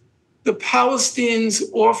negotiations, the Palestinians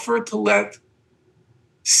offered to let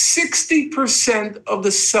 60% of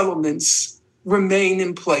the settlements remain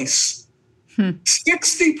in place.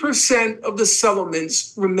 60% of the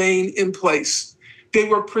settlements remain in place. They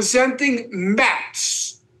were presenting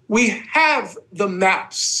maps. We have the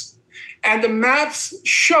maps. And the maps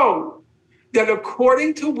show that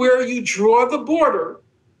according to where you draw the border,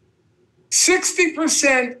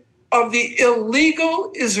 60% of the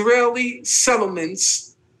illegal Israeli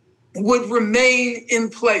settlements would remain in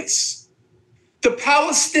place. The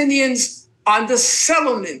Palestinians on the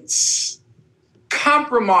settlements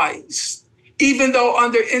compromised, even though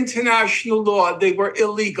under international law they were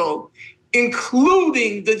illegal,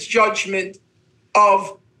 including the judgment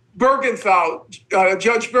of Bergenthal,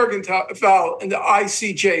 Judge Bergenthal in the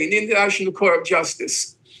ICJ, in the International Court of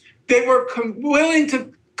Justice. They were willing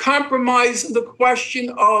to compromise the question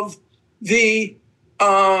of the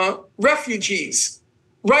refugees.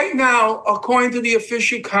 Right now, according to the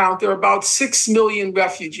official count, there are about 6 million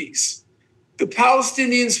refugees. The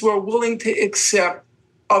Palestinians were willing to accept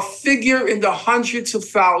a figure in the hundreds of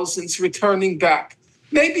thousands returning back.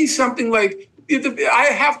 Maybe something like, I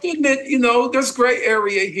have to admit, there's gray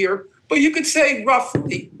area here, but you could say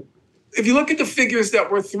roughly, if you look at the figures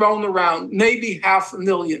that were thrown around, maybe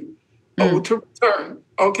 500,000 to return,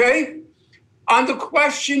 okay? On the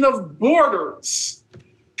question of borders,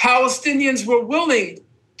 Palestinians were willing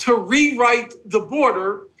to rewrite the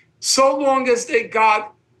border so long as they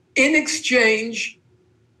got, in exchange,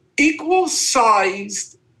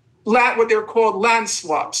 equal-sized, what they're called land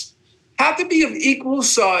swaps. Had to be of equal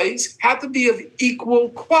size, had to be of equal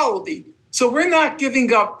quality. So we're not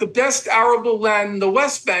giving up the best arable land in the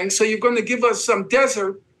West Bank, so you're going to give us some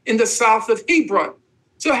desert in the south of Hebron.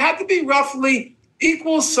 So it had to be roughly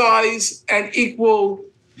equal size and equal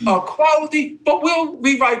quality, but we'll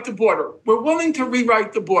rewrite the border. We're willing to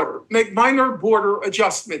rewrite the border, make minor border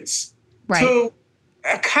adjustments to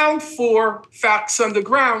account for facts on the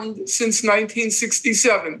ground since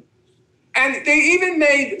 1967. And they even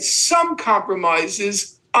made some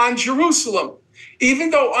compromises on Jerusalem,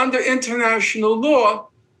 even though under international law,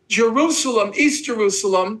 Jerusalem, East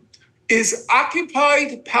Jerusalem, is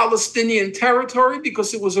occupied Palestinian territory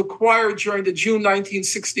because it was acquired during the June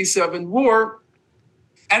 1967 war.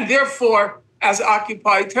 And therefore, as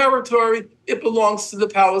occupied territory, it belongs to the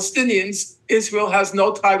Palestinians. Israel has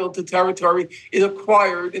no title to territory it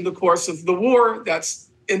acquired in the course of the war.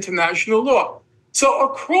 That's international law. So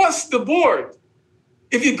across the board,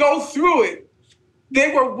 if you go through it, they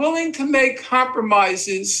were willing to make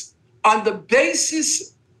compromises on the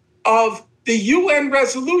basis of the UN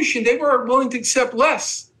resolution. They were willing to accept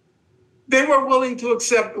less. They were willing to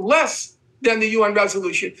accept less than the UN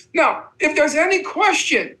resolution. Now, if there's any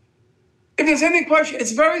question,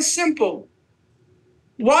 it's very simple.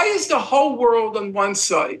 Why is the whole world on one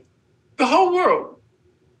side? The whole world.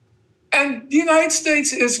 And the United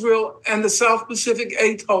States, Israel, and the South Pacific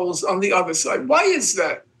atolls on the other side. Why is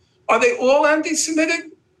that? Are they all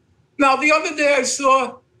anti-Semitic? Now, the other day I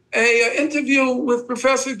saw an interview with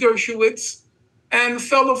Professor Dershowitz and a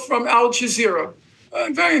fellow from Al Jazeera,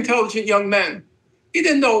 a very intelligent young man. He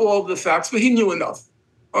didn't know all the facts, but he knew enough,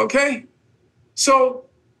 okay? So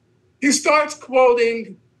he starts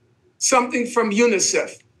quoting something from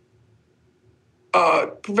UNICEF.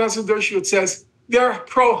 Professor Dershowitz says, they're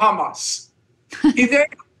pro-Hamas.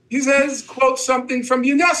 He says, quotes something from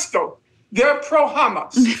UNESCO. They're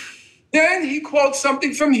pro-Hamas. Then he quotes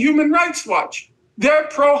something from Human Rights Watch. They're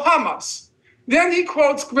pro-Hamas. Then he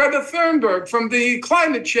quotes Greta Thunberg from the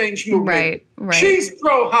climate change movement. Right. She's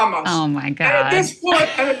pro-Hamas. Oh my God. And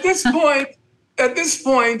at this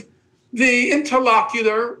point, the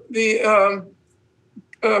interlocutor, the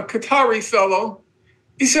Qatari fellow,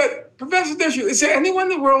 he said, Professor Dershowitz, is there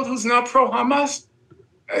anyone in the world who's not pro-Hamas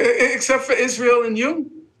except for Israel and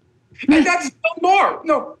you? And that's Bill Maher.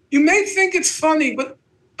 No, you may think it's funny, but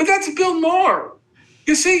that's Bill Maher.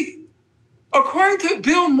 You see, according to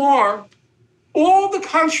Bill Maher, all the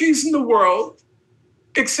countries in the world,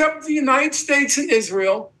 except the United States and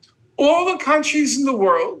Israel, all the countries in the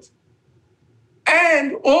world,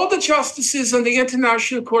 and all the justices on the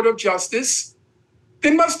International Court of Justice,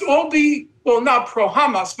 they must all be, well, not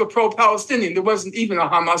pro-Hamas, but pro-Palestinian. There wasn't even a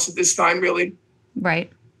Hamas at this time, really. Right.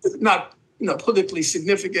 Not politically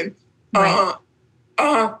significant. Right.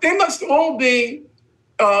 They must all be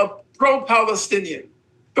pro-Palestinian.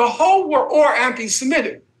 The whole world, or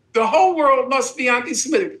anti-Semitic. The whole world must be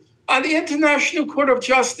anti-Semitic. On the International Court of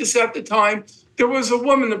Justice at the time, there was a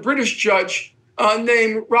woman, a British judge,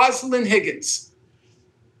 named Rosalind Higgins.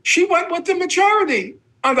 She went with the majority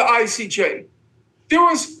on the ICJ. There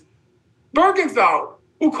was Bergenthal,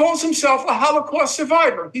 who calls himself a Holocaust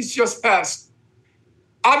survivor. He's just passed.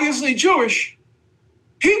 Obviously Jewish.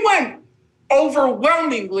 He went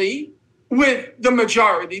overwhelmingly with the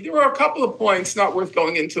majority. There were a couple of points not worth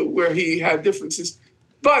going into where he had differences.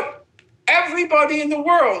 But everybody in the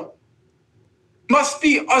world must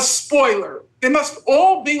be a spoiler. They must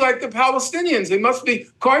all be like the Palestinians. They must be,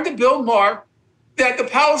 according to Bill Maher, that the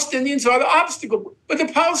Palestinians are the obstacle. But the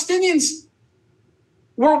Palestinians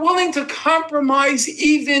were willing to compromise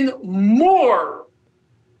even more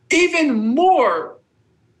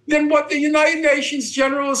than what the United Nations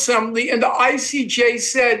General Assembly and the ICJ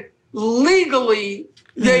said legally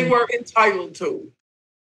they were entitled to.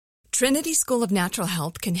 Trinity School of Natural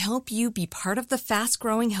Health can help you be part of the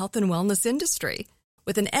fast-growing health and wellness industry.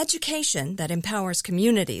 With an education that empowers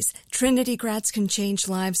communities, Trinity grads can change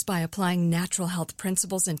lives by applying natural health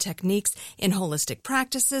principles and techniques in holistic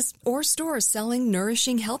practices or stores selling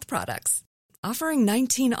nourishing health products. Offering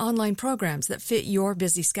 19 online programs that fit your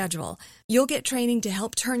busy schedule, you'll get training to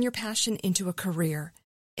help turn your passion into a career.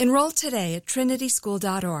 Enroll today at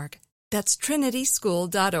trinityschool.org. That's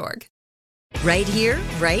trinityschool.org. Right here,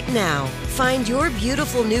 right now. Find your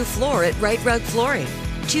beautiful new floor at Right Rug Flooring.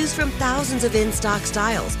 Choose from thousands of in-stock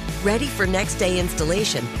styles, ready for next day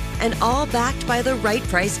installation, and all backed by the right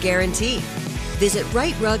price guarantee. Visit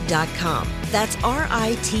rightrug.com. That's RITERUG.com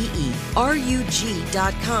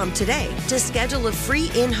today to schedule a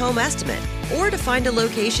free in-home estimate or to find a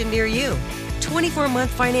location near you.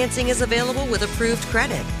 24-month financing is available with approved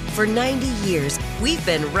credit. For 90 years, we've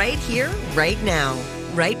been right here, right now.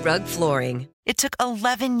 Right Rug Flooring. It took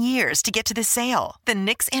 11 years to get to this sale. The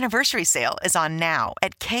Knix Anniversary Sale is on now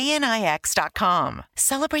at knix.com.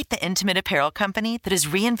 Celebrate the intimate apparel company that has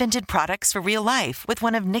reinvented products for real life with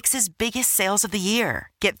one of Knix's biggest sales of the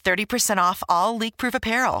year. Get 30% off all leak-proof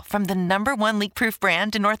apparel from the #1 leak-proof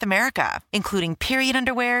brand in North America, including period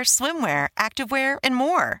underwear, swimwear, activewear, and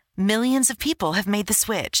more. Millions of people have made the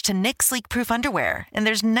switch to Knix leak-proof underwear, and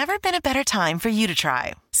there's never been a better time for you to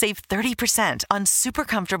try. Save 30% on super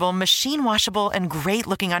comfortable, machine-washable, and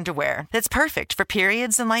great-looking underwear that's perfect for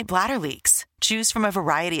periods and light bladder leaks. Choose from a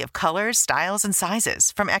variety of colors, styles, and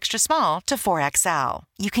sizes, from extra small to 4XL.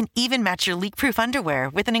 You can even match your leak-proof underwear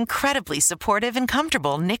with an incredibly supportive and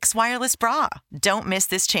comfortable Knix wireless bra. Don't miss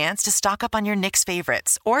this chance to stock up on your Knix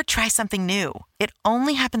favorites or try something new. It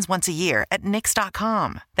only happens once a year at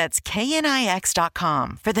Knix.com. That's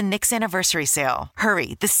KNIX.com for the Knix Anniversary Sale.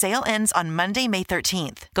 Hurry, the sale ends on Monday, May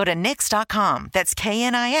 13th. Go to Knix.com. That's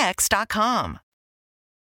KNIX.com.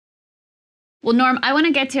 Well, Norm, I want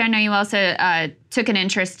to get to, I know you also took an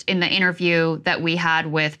interest in the interview that we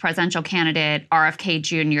had with presidential candidate RFK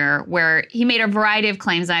Jr., where he made a variety of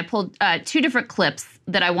claims. And I pulled 2 different clips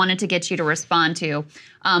that I wanted to get you to respond to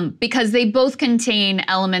because they both contain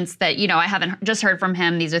elements that, I haven't just heard from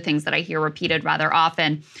him. These are things that I hear repeated rather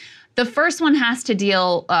often. The first one has to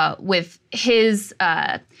deal with his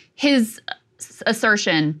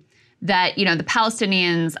assertion that, the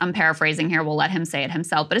Palestinians, I'm paraphrasing here, we'll let him say it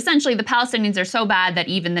himself, but essentially the Palestinians are so bad that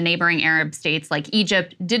even the neighboring Arab states like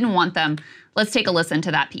Egypt didn't want them. Let's take a listen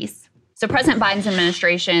to that piece. So President Biden's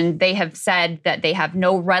administration, they have said that they have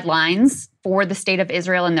no red lines for the state of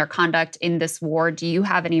Israel and their conduct in this war. Do you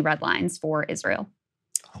have any red lines for Israel?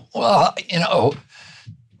 Well,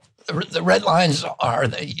 the red lines are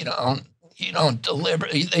that, you don't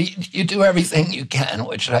deliberately, you do everything you can,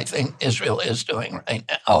 which I think Israel is doing right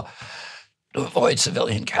now, to avoid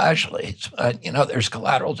civilian casualties. But, there's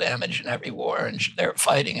collateral damage in every war, and they're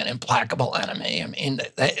fighting an implacable enemy. I mean,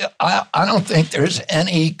 I don't think there's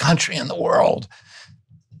any country in the world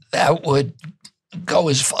that would go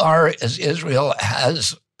as far as Israel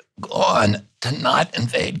has gone to not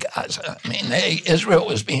invade Gaza. I mean, Israel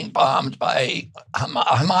was being bombed by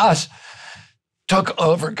Hamas. Took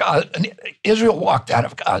over Gaza. Israel walked out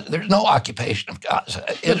of Gaza. There's no occupation of Gaza.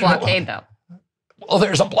 The blockade, though. Well,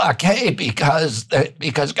 there's a blockade because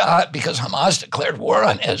Hamas declared war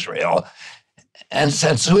on Israel and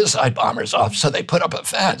sent suicide bombers off. So they put up a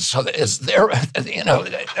fence. So it's there.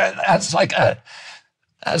 That's like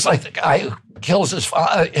the guy who kills his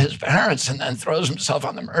parents and then throws himself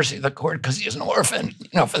on the mercy of the court because he's an orphan.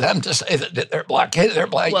 For them to say that they're blockaded, they're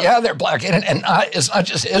blockaded, and it's not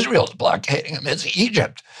just Israel that's blockading them; it's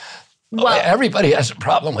Egypt. Everybody has a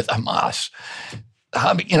problem with Hamas.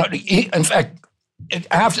 In fact,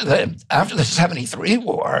 after the 73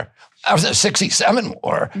 war, after the 67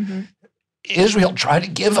 war, Israel tried to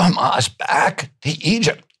give Hamas back to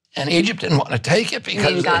Egypt, and Egypt didn't want to take it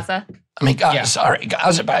because Gaza.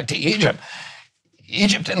 Gaza back to Egypt.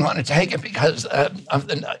 Egypt didn't want to take it because of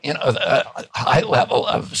the high level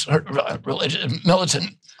of sort of religious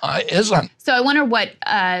militant Islam. So I wonder what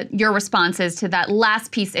your response is to that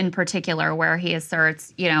last piece in particular, where he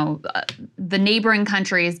asserts, the neighboring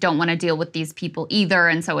countries don't want to deal with these people either,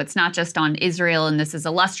 and so it's not just on Israel. And this is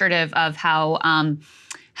illustrative of how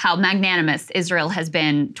magnanimous Israel has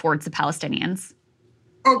been towards the Palestinians.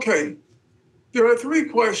 Okay, there are 3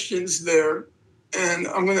 questions there, and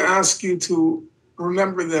I'm going to ask you to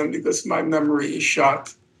remember them because my memory is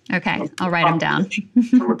shot. Okay, I'll write them down.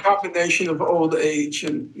 From a combination of old age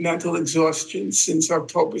and mental exhaustion since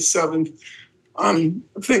October 7th, I'm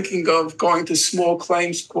thinking of going to small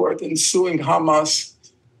claims court and suing Hamas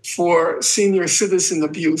for senior citizen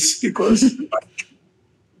abuse because the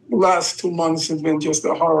last 2 months have been just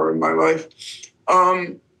a horror in my life.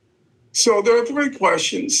 So there are 3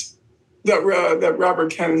 questions that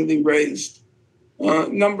Robert Kennedy raised.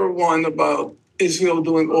 Number 1, about Israel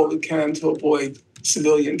doing all it can to avoid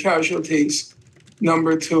civilian casualties.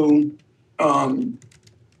 Number 2,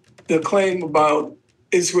 the claim about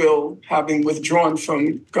Israel having withdrawn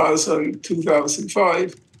from Gaza in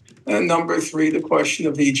 2005. And number 3, the question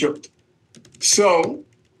of Egypt. So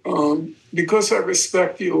because I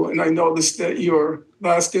respect you, and I noticed that your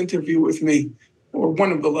last interview with me, or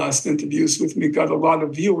one of the last interviews with me, got a lot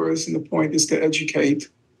of viewers, and the point is to educate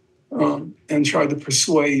and try to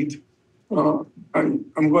persuade.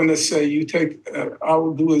 I'm going to say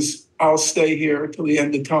I'll stay here till the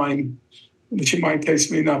end of time, which in my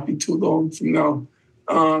case may not be too long from now,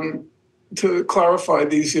 to clarify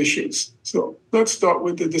these issues. So let's start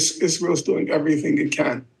with Israel's doing everything it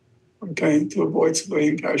can, to avoid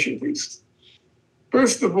civilian casualties.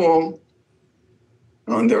 First of all,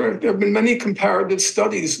 There have been many comparative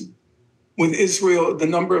studies with Israel, the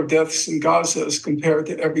number of deaths in Gaza as compared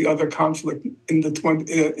to every other conflict in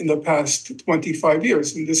the past 25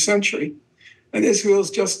 years, in this century. And Israel is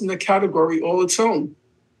just in a category all its own.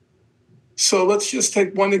 So let's just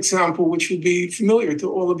take one example, which would be familiar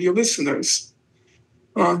to all of your listeners.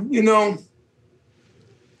 I'm going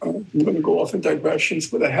to go off in digressions,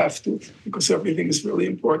 but I have to because everything is really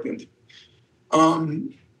important.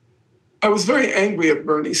 I was very angry at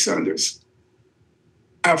Bernie Sanders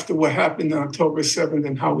after what happened on October 7th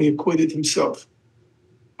and how he acquitted himself.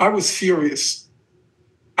 I was furious.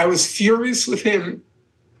 I was furious with him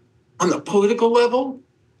on a political level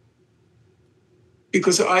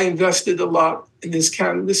because I invested a lot in his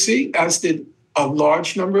candidacy, as did a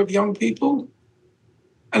large number of young people.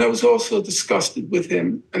 And I was also disgusted with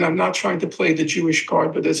him, and I'm not trying to play the Jewish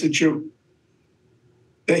card, but as a Jew,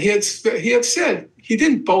 that he had said, he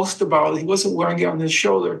didn't boast about it, he wasn't wearing it on his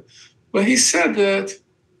shoulder, but he said that,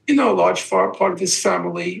 a large part of his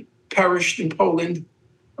family perished in Poland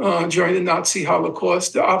during the Nazi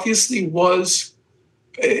Holocaust. There obviously was,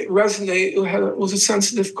 it was a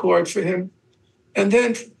sensitive chord for him. And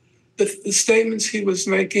then the statements he was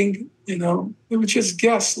making, they were just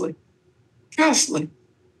ghastly. Ghastly.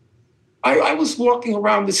 I was walking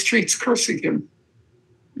around the streets cursing him.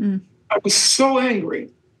 I was so angry.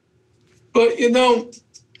 But,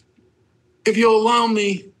 if you'll allow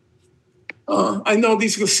me, I know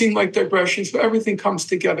these will seem like digressions, but everything comes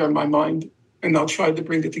together in my mind, and I'll try to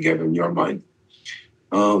bring it together in your mind.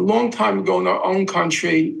 A long time ago in our own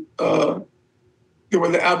country, there were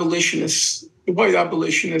the abolitionists, the white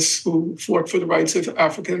abolitionists who fought for the rights of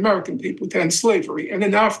African-American people to end slavery, and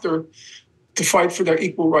then after, to fight for their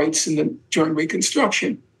equal rights during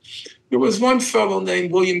Reconstruction. There was one fellow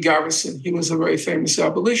named William Garrison. He was a very famous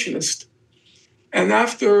abolitionist. And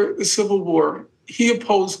after the Civil War, he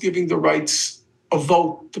opposed giving the rights of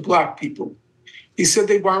vote to Black people. He said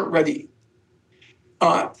they weren't ready.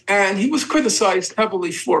 And he was criticized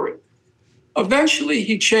heavily for it. Eventually,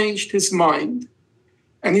 he changed his mind,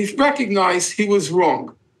 and he recognized he was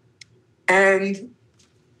wrong. And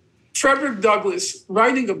Frederick Douglass,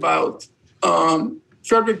 writing about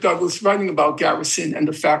Garrison and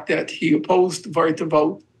the fact that he opposed the right to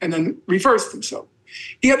vote and then reversed himself.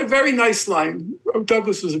 He had a very nice line.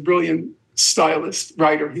 Douglass was a brilliant stylist,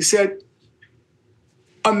 writer. He said,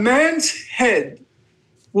 "A man's head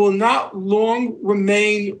will not long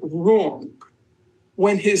remain wrong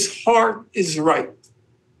when his heart is right.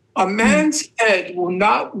 A man's head will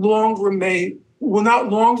not long remain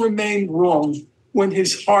wrong when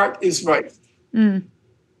his heart is right." And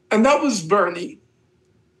that was Bernie.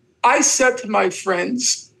 I said to my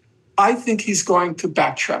friends, I think he's going to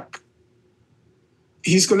backtrack.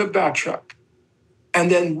 He's going to backtrack. And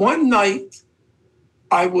then one night,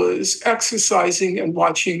 I was exercising and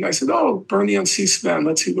watching. I said, Bernie on C-SPAN,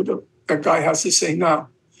 let's see what that guy has to say now.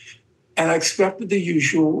 And I expected the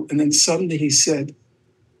usual. And then suddenly he said,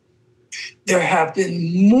 there have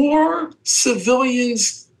been more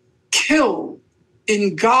civilians killed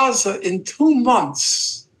in Gaza in 2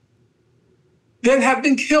 months than have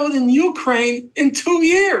been killed in Ukraine in 2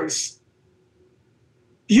 years.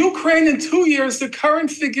 Ukraine in 2 years, the current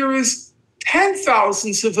figure is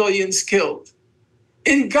 10,000 civilians killed.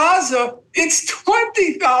 In Gaza, it's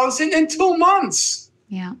 20,000 in 2 months.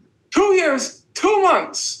 Yeah. 2 years, 2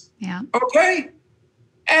 months. Yeah. Okay?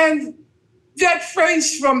 And that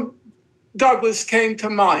phrase from Douglass came to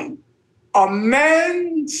mind. A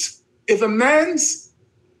man's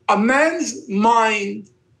mind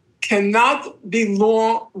cannot be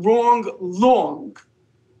wrong long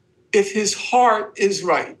if his heart is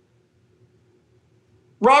right.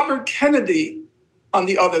 Robert Kennedy, on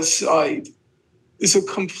the other side, is a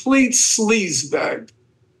complete sleazebag,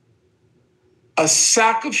 a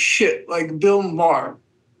sack of shit like Bill Maher,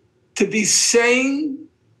 to be saying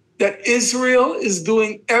that Israel is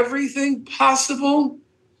doing everything possible.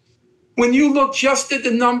 When you look just at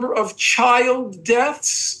the number of child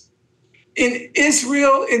deaths in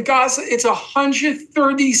Israel, in Gaza, it's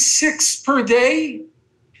 136 per day.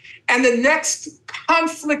 And the next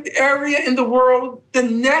conflict area in the world, the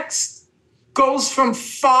next goes from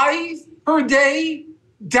 5 per day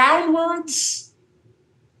downwards.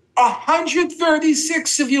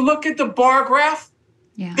 136, if you look at the bar graph,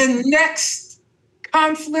 the next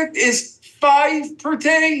conflict is 5 per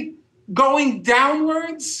day going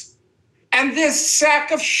downwards. And this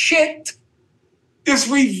sack of shit, this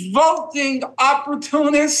revolting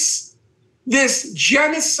opportunist, this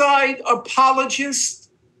genocide apologist,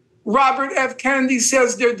 Robert F. Kennedy,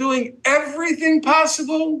 says they're doing everything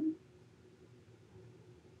possible.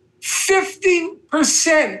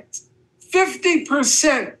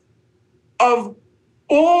 50% of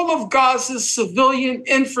all of Gaza's civilian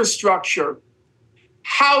infrastructure,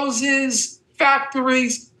 houses,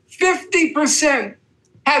 factories, 50%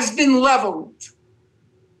 has been leveled.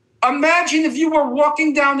 Imagine if you were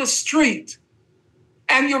walking down the street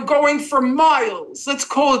and you're going for miles, let's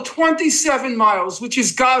call it 27 miles, which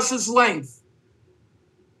is Gaza's length.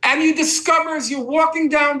 And you discover as you're walking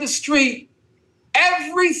down the street,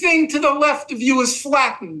 everything to the left of you is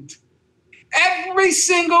flattened. Every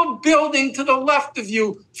single building to the left of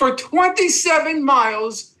you for 27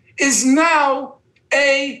 miles is now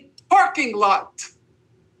a parking lot.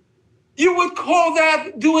 You would call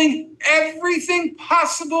that doing everything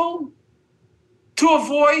possible to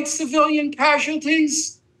avoid civilian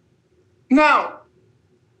casualties? Now,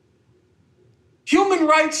 Human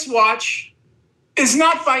Rights Watch is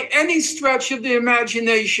not by any stretch of the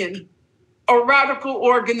imagination a radical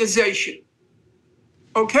organization,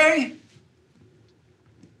 okay?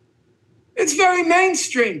 It's very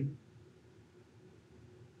mainstream.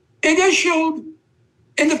 It issued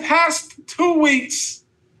in the past 2 weeks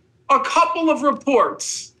a couple of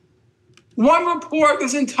reports. One report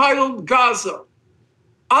is entitled Gaza,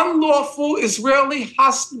 Unlawful Israeli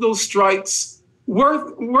Hospital Strikes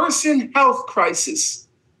Worsen Health Crisis.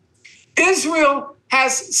 Israel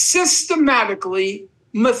has systematically,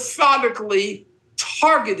 methodically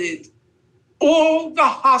targeted all the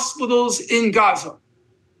hospitals in Gaza.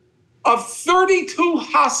 Of 32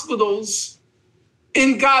 hospitals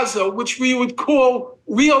in Gaza, which we would call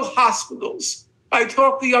real hospitals. I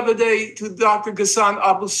talked the other day to Dr. Ghassan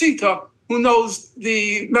Abu Sita, who knows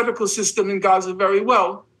the medical system in Gaza very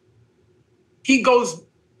well. He goes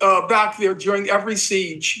back there during every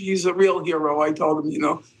siege. He's a real hero. I told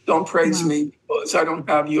him, don't praise me because I don't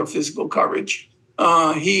have your physical courage.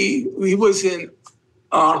 He was in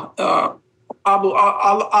Abu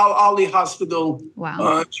Ali Hospital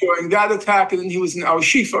during that attack, and then he was in Al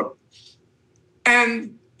Shifa.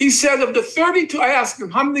 And he said of the 32, I asked him,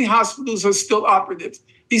 how many hospitals are still operative?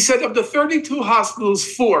 He said of the 32 hospitals,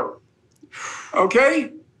 4.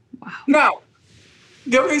 Okay? Wow. Now,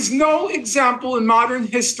 there is no example in modern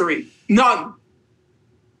history, none,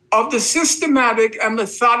 of the systematic and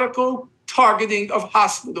methodical targeting of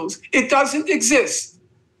hospitals. It doesn't exist.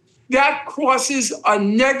 That crosses a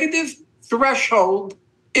negative threshold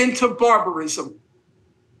into barbarism.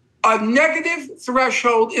 A negative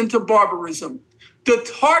threshold into barbarism. The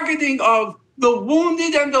targeting of the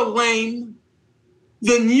wounded and the lame,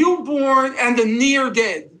 the newborn and the near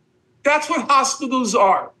dead. That's what hospitals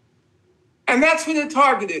are. And that's what they're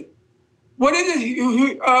targeted. What did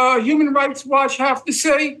Human Rights Watch have to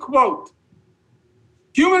say? Quote,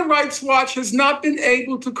 Human Rights Watch has not been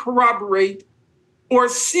able to corroborate or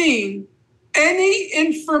seen any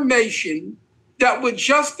information that would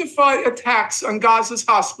justify attacks on Gaza's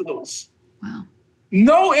hospitals. Wow.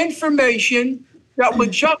 No information that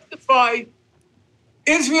would justify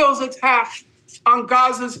Israel's attack on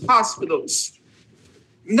Gaza's hospitals.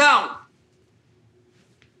 Now,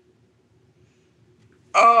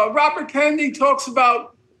 Robert Kennedy talks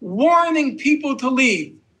about warning people to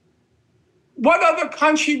leave. What other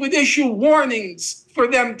country would issue warnings for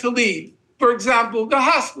them to leave? For example, the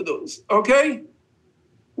hospitals, okay?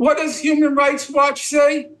 What does Human Rights Watch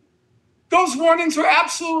say? Those warnings are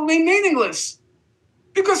absolutely meaningless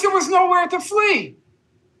because there was nowhere to flee.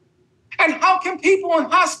 And how can people in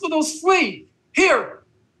hospitals flee? Here,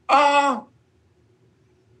 Mr.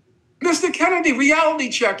 Kennedy, reality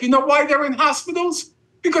check. You know why they're in hospitals?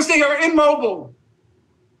 Because they are immobile.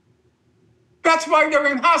 That's why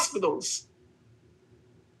they're in hospitals.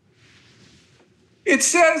 It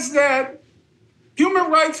says that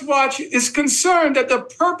Human Rights Watch is concerned that the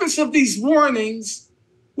purpose of these warnings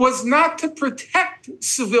was not to protect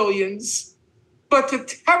civilians, but to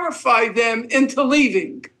terrify them into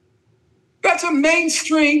leaving. That's a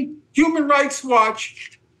mainstream Human Rights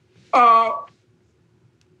Watch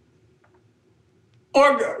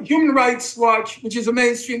Human Rights Watch, which is a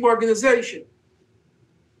mainstream organization.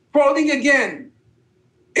 Quoting again,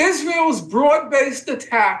 Israel's broad-based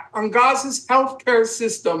attack on Gaza's healthcare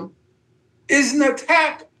system is an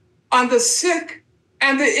attack on the sick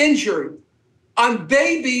and the injured, on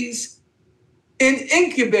babies in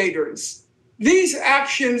incubators. These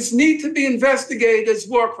actions need to be investigated as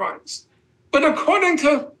war crimes. But according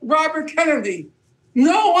to Robert Kennedy,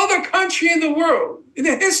 no other country in the world, in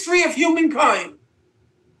the history of humankind,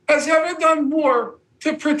 has ever done more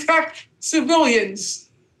to protect civilians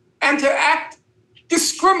and to act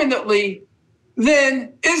discriminately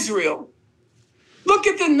than Israel. Look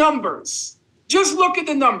at the numbers. Just look at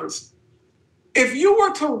the numbers. If you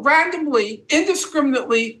were to randomly,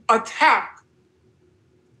 indiscriminately attack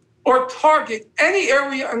or target any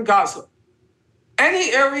area in Gaza,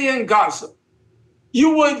 any area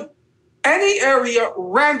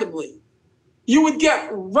randomly, you would get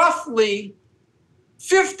roughly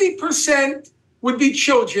 50% would be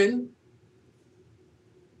children,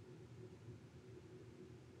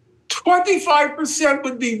 25%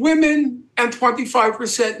 would be women, and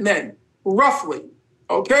 25% men, roughly,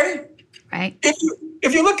 okay? Right.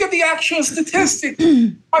 If you look at the actual statistic,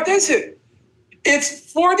 what is it?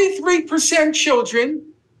 It's 43% children,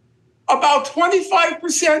 about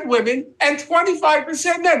 25% women, and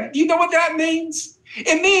 25% men. You know what that means?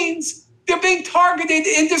 It means they're being targeted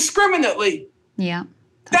indiscriminately. Yeah.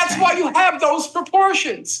 That's right. why you have those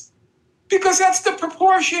proportions. Because that's the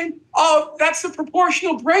proportional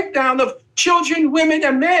breakdown of children, women,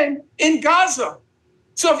 and men in Gaza.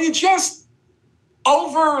 So if you just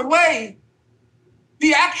overlay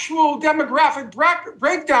the actual demographic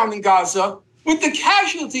breakdown in Gaza with the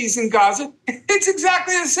casualties in Gaza, it's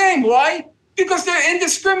exactly the same. Why? Because they're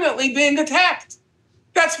indiscriminately being attacked.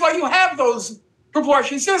 That's why you have those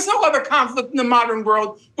proportions. There's no other conflict in the modern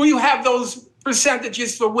world where you have those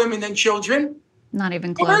percentages for women and children. Not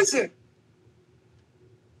even close. Where is it?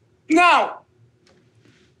 Now,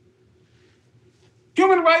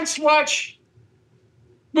 Human Rights Watch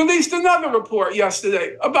released another report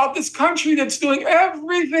yesterday about this country that's doing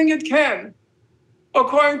everything it can,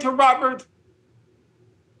 according to Robert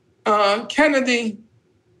Kennedy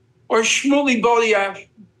or Shmuley Bodiach,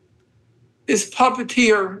 his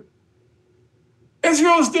puppeteer.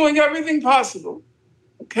 Israel is doing everything possible,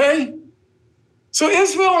 okay? So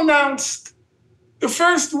Israel announced the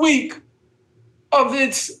first week of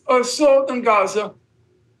its assault in Gaza,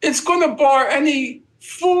 it's going to bar any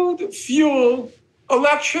food, fuel,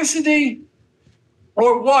 electricity,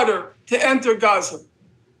 or water to enter Gaza.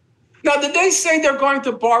 Now, did they say they're going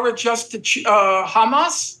to bar it just to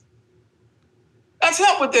Hamas? That's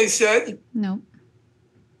not what they said. No.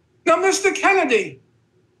 Now, Mr. Kennedy,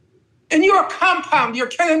 in your compound, your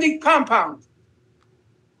Kennedy compound,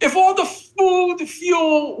 if all the food,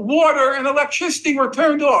 fuel, water, and electricity were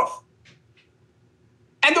turned off,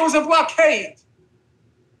 and there was a blockade,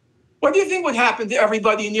 what do you think would happen to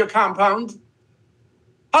everybody in your compound?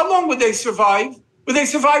 How long would they survive? Would they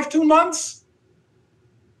survive 2 months?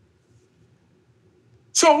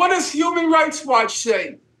 So what does Human Rights Watch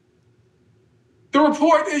say? The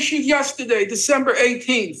report issued yesterday, December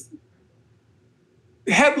 18th.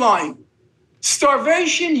 Headline,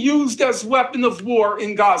 starvation used as weapon of war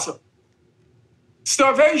in Gaza.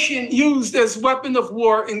 Starvation used as weapon of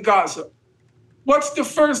war in Gaza. What's the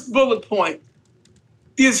first bullet point?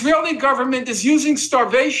 The Israeli government is using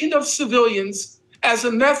starvation of civilians as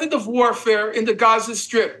a method of warfare in the Gaza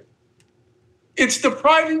Strip. It's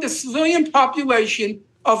depriving the civilian population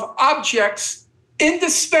of objects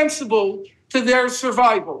indispensable to their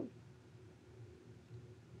survival.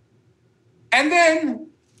 And then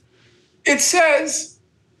it says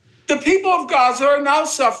the people of Gaza are now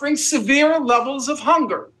suffering severe levels of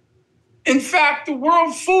hunger. In fact, the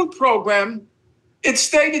World Food Program, it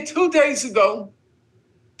stated 2 days ago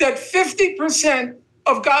that 50%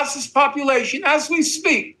 of Gaza's population, as we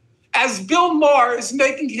speak, as Bill Maher is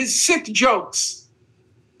making his sick jokes,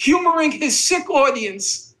 humoring his sick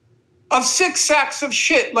audience of sick sacks of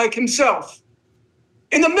shit like himself.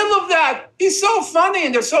 In the middle of that, he's so funny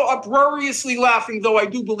and they're so uproariously laughing, though I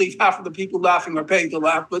do believe half of the people laughing are paid to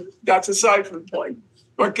laugh, but that's aside from the point.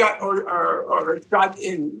 Or got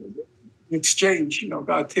in exchange,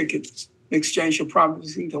 got tickets in exchange for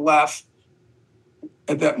promising to laugh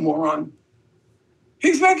at that moron.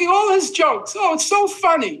 He's making all his jokes. Oh, it's so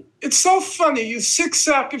funny. It's so funny, you sick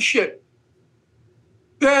sack of shit,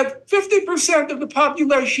 that 50% of the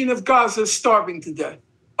population of Gaza is starving to death.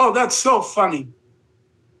 Oh, that's so funny.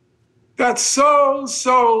 That's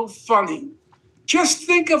so funny. Just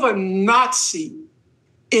think of a Nazi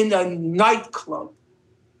in a nightclub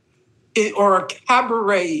or a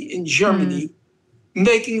cabaret in Germany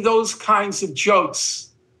making those kinds of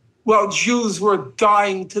jokes while Jews were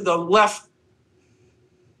dying to the left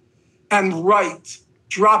and right,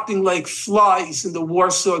 dropping like flies in the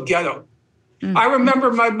Warsaw Ghetto. I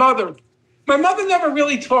remember my mother never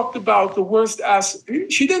really talked about the worst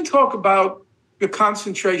she didn't talk about the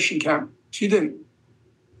concentration camp. She didn't.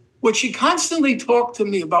 What she constantly talked to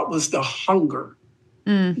me about was the hunger.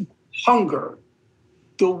 Hunger.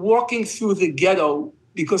 The walking through the ghetto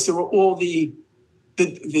because there were all the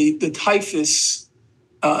typhus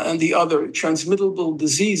and the other transmittable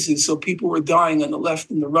diseases. So people were dying on the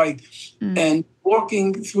left and the right. And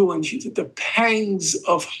walking through, and she said the pangs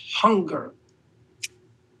of hunger.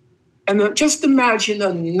 And just imagine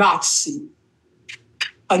a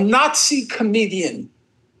Nazi comedian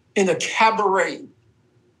in a cabaret,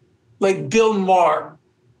 like Bill Maher,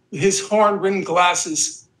 his horn-rimmed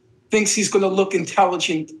glasses, thinks he's going to look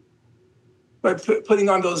intelligent. By putting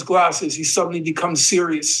on those glasses, he suddenly becomes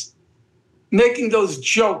serious, making those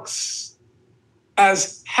jokes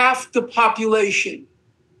as half the population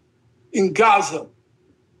in Gaza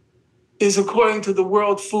is, according to the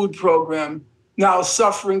World Food Program, now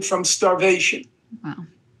suffering from starvation. Wow.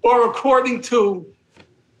 Or according to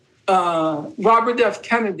Robert F.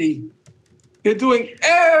 Kennedy, they're doing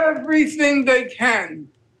everything they can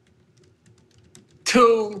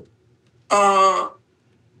to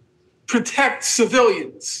protect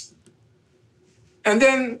civilians. And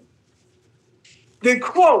then they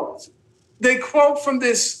quote from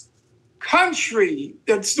this country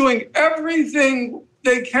that's doing everything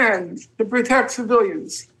they can to protect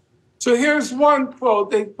civilians. So here's one quote.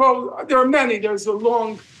 They quote, there are many, there's a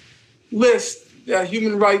long list that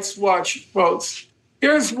Human Rights Watch quotes.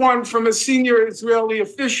 Here's one from a senior Israeli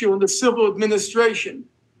official in the civil administration.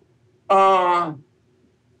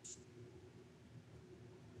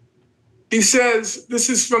 He says, this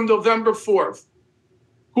is from November 4th.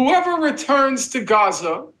 Whoever returns to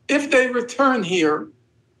Gaza, if they return here,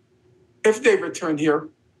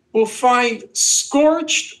 will find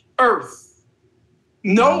scorched earth,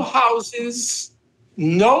 no houses,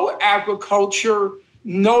 no agriculture,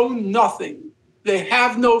 no nothing. They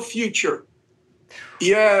have no future.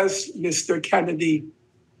 Yes, Mr. Kennedy.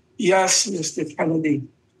 Yes, Mr. Kennedy.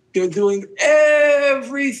 They're doing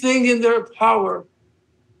everything in their power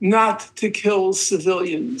not to kill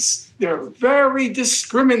civilians. They're very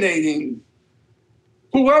discriminating.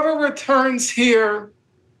 Whoever returns here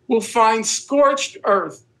will find scorched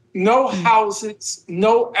earth, no houses,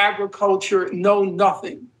 no agriculture, no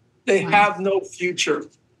nothing. They have no future.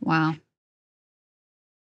 Wow.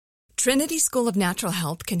 Trinity School of Natural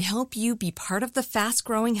Health can help you be part of the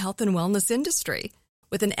fast-growing health and wellness industry.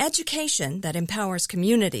 With an education that empowers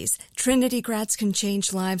communities, Trinity grads can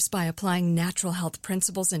change lives by applying natural health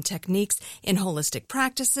principles and techniques in holistic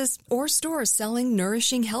practices or stores selling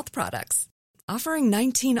nourishing health products. Offering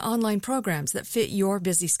 19 online programs that fit your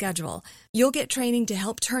busy schedule, you'll get training to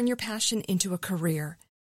help turn your passion into a career.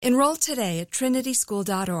 Enroll today at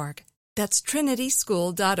trinityschool.org. That's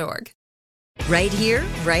trinityschool.org. Right here,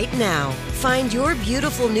 right now. Find your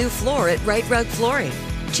beautiful new floor at Right Rug Flooring.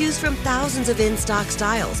 Choose from thousands of in-stock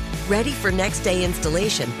styles, ready for next day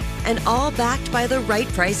installation, and all backed by the right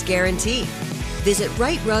price guarantee. Visit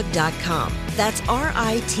rightrug.com. That's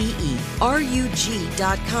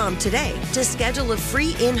RITERUG.com today to schedule a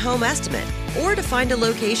free in-home estimate or to find a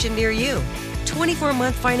location near you.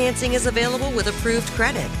 24-month financing is available with approved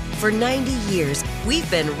credit. For 90 years, we've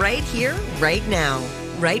been right here, right now.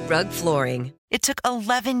 Right Rug Flooring. It took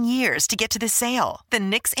 11 years to get to this sale. The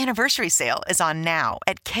Knix Anniversary Sale is on now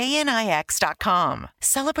at KNIX.com.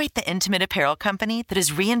 Celebrate the intimate apparel company that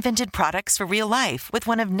has reinvented products for real life with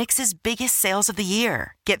one of Knix's biggest sales of the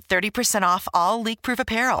year. Get 30% off all leak-proof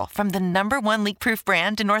apparel from the #1 leak-proof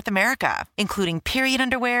brand in North America, including period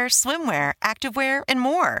underwear, swimwear, activewear, and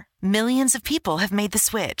more. Millions of people have made the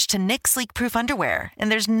switch to Knix leak-proof underwear,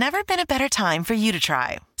 and there's never been a better time for you to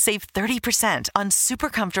try. Save 30% on super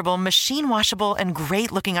comfortable, machine-washable, and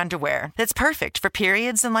great-looking underwear that's perfect for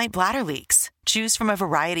periods and light bladder leaks. Choose from a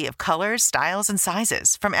variety of colors, styles, and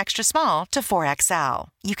sizes, from extra small to 4XL.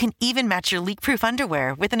 You can even match your leak-proof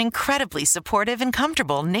underwear with an incredibly supportive and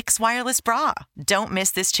comfortable Knix wireless bra. Don't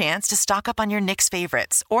miss this chance to stock up on your Knix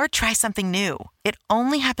favorites or try something new. It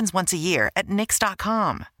only happens once a year at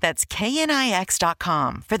Knix.com. That's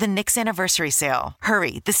KNIX.com for the Knix Anniversary Sale.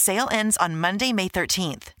 Hurry, the sale ends on Monday, May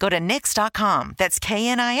 13th. Go to Knix.com. That's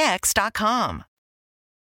KNIX.com.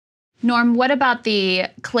 Norm, what about the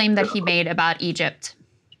claim that he made about Egypt?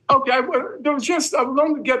 Okay, I will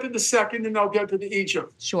only get to the second, and I'll get to the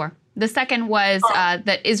Egypt. Sure. The second was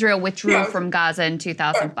that Israel withdrew from Gaza in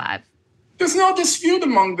 2005. There's no dispute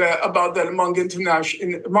among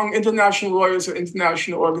international lawyers or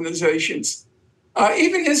international organizations.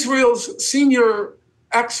 Even Israel's senior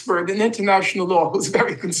expert in international law, who's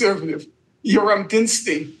very conservative, Yoram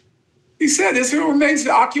Dinstein, he said Israel remains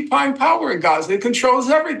the occupying power in Gaza. It controls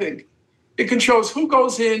everything. It controls who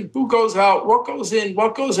goes in, who goes out, what goes in,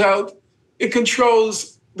 what goes out. It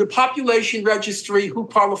controls the population registry, who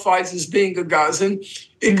qualifies as being a Gazan.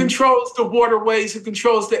 It controls the waterways. It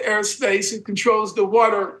controls the airspace. It controls the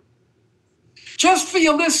water. Just for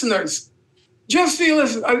your listeners,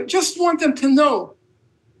 I just want them to know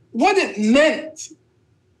what it meant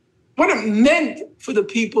for the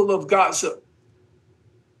people of Gaza.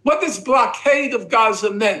 what this blockade of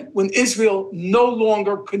Gaza meant when Israel no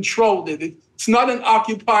longer controlled it. It's not an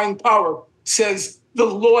occupying power, says the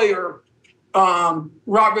lawyer,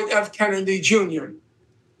 Robert F. Kennedy Jr.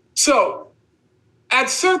 So at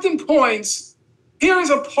certain points, here is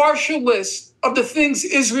a partial list of the things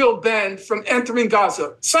Israel banned from entering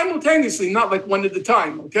Gaza, simultaneously, not like one at a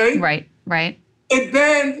time, okay? Right. It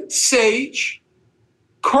banned sage,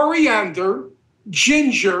 coriander,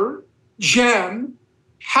 ginger, jam,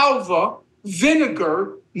 halva,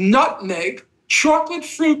 vinegar, nutmeg, chocolate,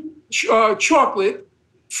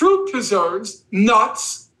 fruit preserves,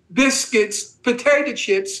 nuts, biscuits, potato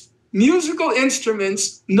chips, musical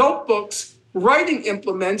instruments, notebooks, writing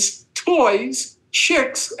implements, toys,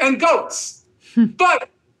 chicks, and goats. But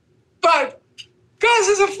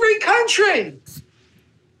Gaza's a free country.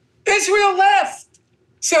 Israel left,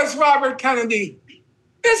 says Robert Kennedy.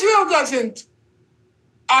 Israel doesn't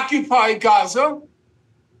occupy Gaza.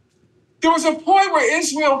 There was a point where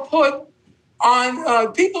Israel put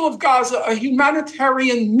on people of Gaza a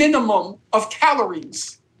humanitarian minimum of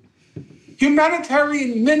calories.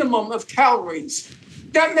 Humanitarian minimum of calories.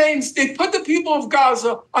 That means they put the people of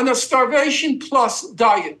Gaza on a starvation plus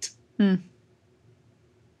diet.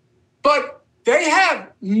 But they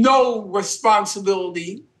have no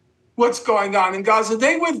responsibility what's going on in Gaza.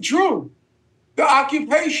 They withdrew. The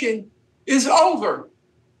occupation is over.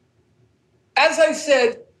 As I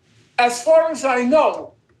said, as far as I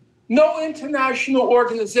know, no international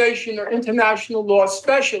organization or international law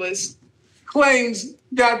specialist claims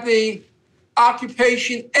that the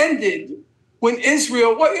occupation ended when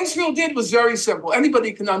what Israel did was very simple.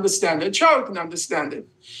 Anybody can understand it. A child can understand it.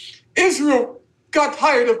 Israel got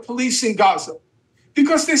tired of policing Gaza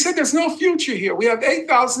because they said there's no future here. We have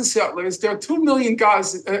 8,000 settlers. There are 2 million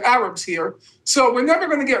Arabs here. So we're never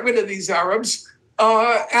going to get rid of these Arabs.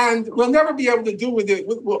 And we'll never be able to do with it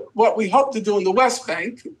what we hope to do in the West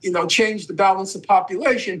Bank, change the balance of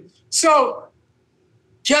population. So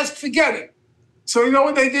just forget it. So you know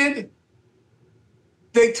what they did?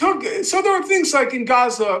 So there were things like in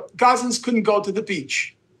Gaza, Gazans couldn't go to the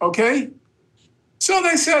beach, okay? So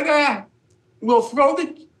they said, we'll throw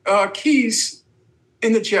the keys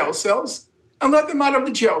in the jail cells and let them out of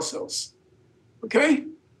the jail cells, okay?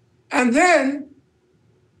 And then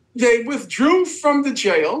they withdrew from the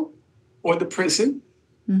jail or the prison.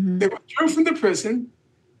 Mm-hmm. They withdrew from the prison,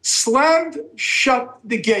 slammed shut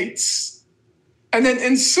the gates, and then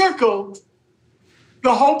encircled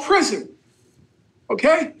the whole prison.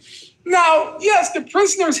 Okay? Now, yes, the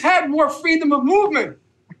prisoners had more freedom of movement.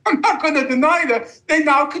 I'm not going to deny that. They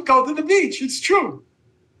now could go to the beach. It's true.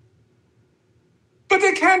 But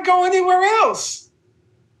they can't go anywhere else.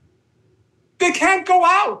 They can't go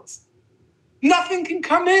out. Nothing can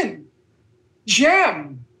come in.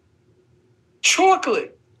 Jam,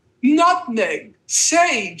 chocolate, nutmeg,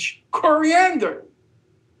 sage, coriander.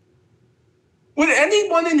 Would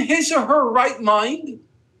anyone in his or her right mind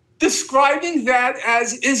describing that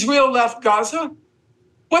as Israel left Gaza?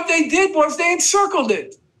 What they did was they encircled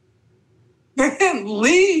it. They didn't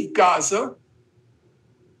leave Gaza.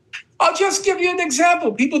 I'll just give you an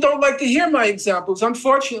example. People don't like to hear my examples.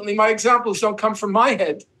 Unfortunately, my examples don't come from my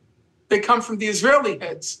head. They come from the Israeli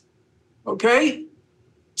heads, okay?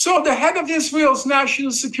 So the head of Israel's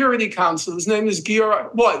National Security Council, his name is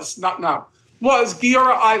was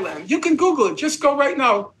Giora Eiland. You can Google it. Just go right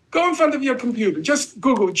now. Go in front of your computer. Just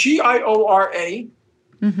Google Giora,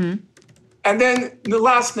 and then the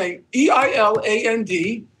last name,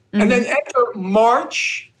 Eiland, and then enter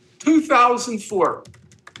March 2004.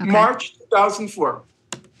 Okay. March 2004.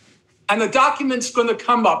 And the document's going to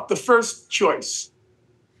come up, the first choice.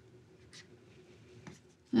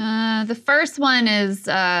 The first one is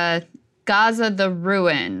Gaza the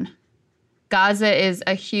Ruin. Gaza is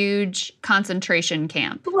a huge concentration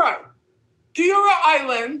camp. Right. Giora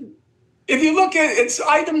Eiland, if you look at it's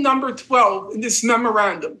item number 12 in this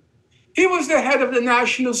memorandum, he was the head of the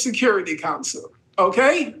National Security Council,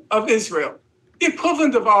 okay, of Israel. The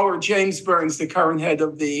equivalent of our James Burns, the current head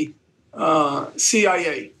of the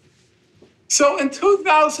CIA. So in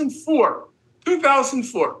 2004,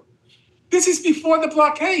 this is before the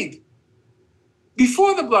blockade.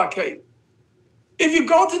 Before the blockade. If you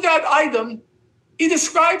go to that item, he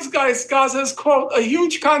describes Gaza as, quote, a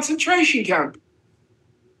huge concentration camp.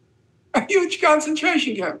 A huge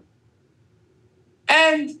concentration camp.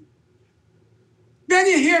 And then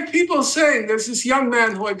you hear people saying, there's this young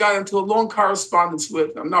man who I got into a long correspondence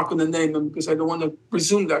with. I'm not going to name him because I don't want to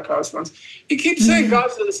presume that correspondence. He keeps saying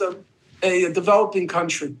Gaza is a developing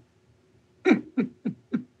country.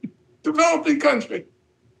 Developing country.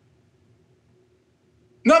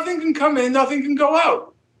 Nothing can come in, nothing can go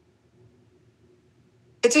out.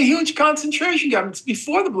 It's a huge concentration camp. It's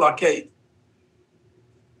before the blockade.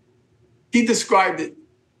 He described it,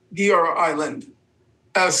 Giora Island,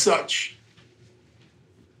 as such.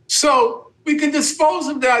 So we can dispose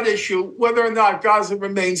of that issue, whether or not Gaza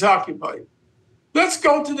remains occupied. Let's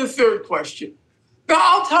go to the third question. Now,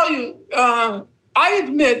 I'll tell you, I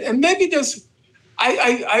admit, and maybe there's,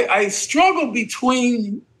 I struggle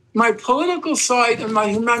between my political side and my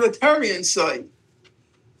humanitarian side.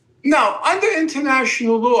 Now, under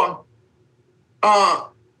international law,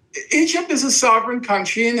 Egypt is a sovereign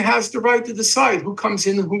country and has the right to decide who comes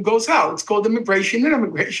in and who goes out. It's called immigration and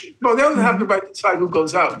immigration. Well, they don't have the right to decide who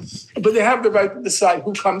goes out, but they have the right to decide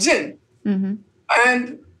who comes in. Mm-hmm.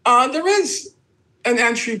 And there is an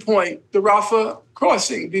entry point, the Rafah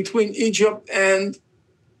crossing between Egypt and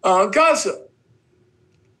Gaza.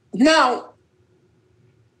 Now,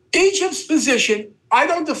 Egypt's position, I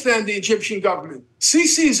don't defend the Egyptian government.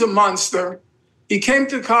 Sisi is a monster. He came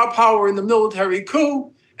to power in the military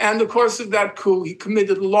coup. And in the course of that coup, he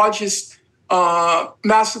committed the largest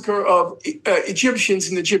massacre of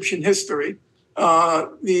Egyptians in Egyptian history. I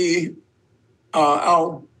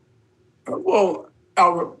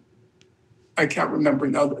can't remember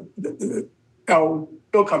now.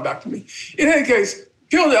 It'll come back to me. In any case,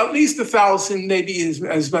 killed at least 1,000, maybe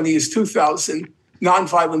as many as 2,000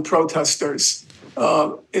 nonviolent protesters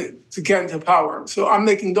to get into power. So I'm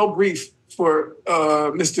making no brief for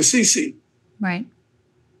Mr. Sisi. Right.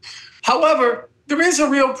 However, there is a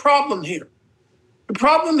real problem here. The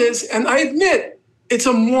problem is, and I admit, it's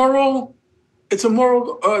a moral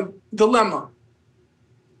dilemma.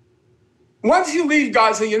 Once you leave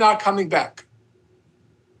Gaza, you're not coming back.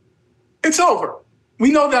 It's over.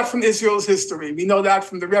 We know that from Israel's history. We know that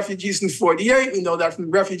from the refugees in 1948. We know that from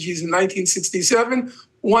the refugees in 1967.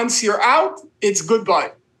 Once you're out, it's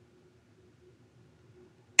goodbye.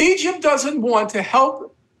 Egypt doesn't want to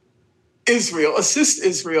help Israel, assist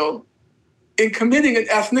Israel in committing an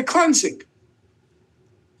ethnic cleansing.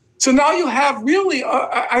 So now you have really,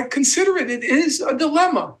 I consider it is a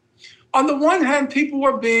dilemma. On the one hand, people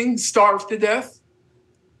are being starved to death.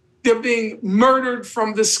 They're being murdered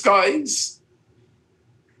from the skies,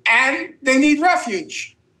 and they need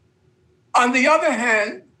refuge. On the other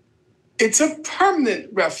hand, it's a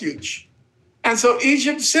permanent refuge. And so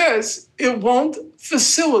Egypt says it won't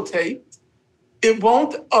facilitate, it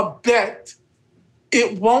won't abet,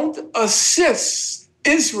 it won't assist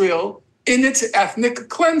Israel in its ethnic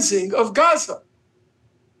cleansing of Gaza.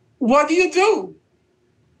 What do you do?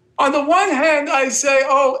 On the one hand, I say,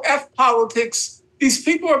 oh, F politics. These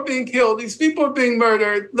people are being killed. These people are being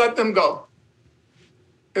murdered. Let them go.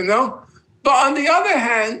 You know? But on the other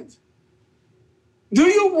hand, do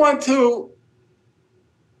you want to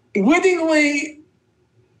wittingly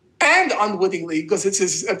and unwittingly, because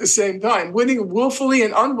it's at the same time, willfully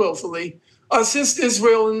and unwillfully, assist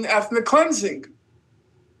Israel in ethnic cleansing?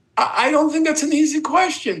 I don't think that's an easy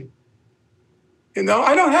question. You know,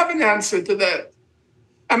 I don't have an answer to that.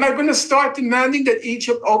 Am I going to start demanding that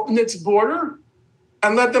Egypt open its border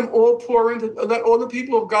and let all the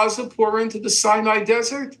people of Gaza pour into the Sinai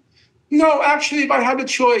desert? No, actually, if I had a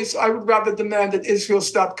choice, I would rather demand that Israel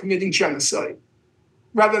stop committing genocide.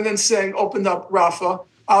 Rather than saying, open up Rafah,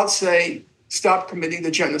 I'll say, stop committing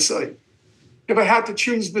the genocide. If I had to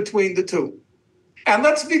choose between the two. And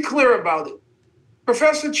let's be clear about it.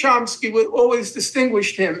 Professor Chomsky would always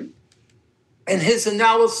distinguished him in his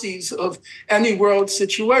analyses of any world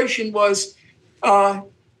situation was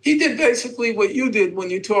he did basically what you did when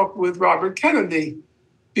you talked with Robert Kennedy,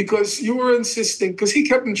 because you were insisting, because he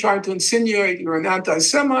kept trying to insinuate you're an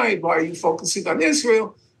anti-Semite, why are you focusing on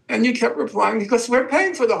Israel? And you kept replying, because we're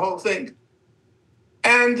paying for the whole thing.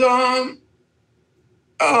 And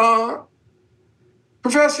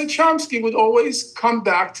Professor Chomsky would always come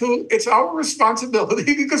back to, it's our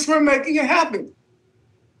responsibility because we're making it happen.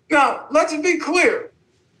 Now, let's be clear,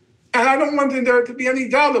 and I don't want there to be any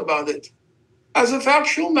doubt about it. As a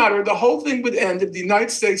factual matter, the whole thing would end if the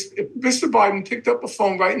United States, if Mr. Biden picked up a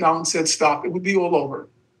phone right now and said stop, it would be all over.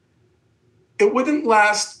 It wouldn't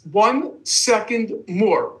last 1 second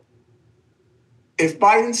more. If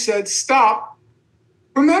Biden said stop,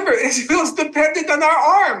 remember, Israel's dependent on our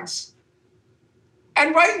arms.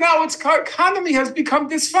 And right now, its economy has become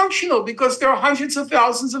dysfunctional because there are hundreds of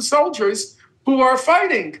thousands of soldiers who are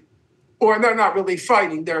fighting, or they're not really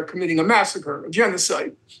fighting, they're committing a massacre, a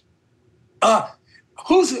genocide. The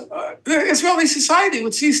Israeli society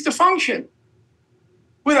would cease to function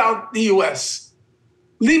without the U.S.,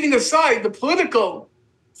 leaving aside the political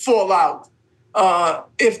fallout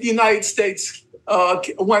if the United States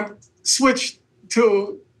switched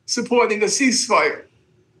to supporting a ceasefire.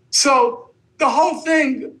 So the whole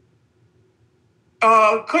thing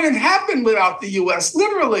couldn't happen without the U.S.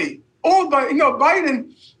 Literally,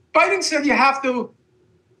 Biden said you have to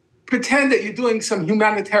pretend that you're doing some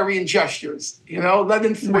humanitarian gestures. Let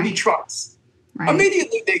in 40 trucks. Right.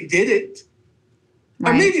 Immediately they did it.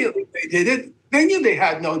 Right. Immediately they did it. They knew they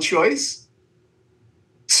had no choice.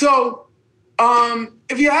 So,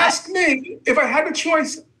 if you ask me, if I had a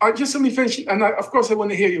choice, just let me finish, and of course I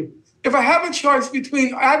want to hear you. If I have a choice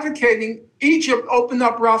between advocating Egypt open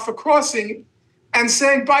up Rafah crossing and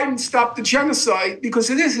saying Biden stop the genocide, because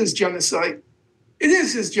it is his genocide. It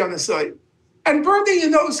is his genocide. And Bernie,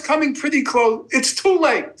 is coming pretty close. It's too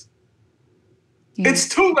late. Yeah. It's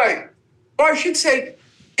too late. Or I should say,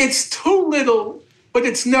 it's too little, but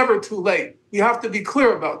it's never too late. You have to be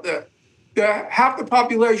clear about that. Half the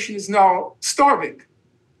population is now starving.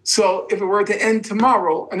 So if it were to end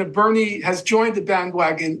tomorrow, and if Bernie has joined the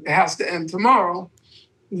bandwagon, it has to end tomorrow,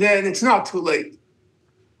 then it's not too late.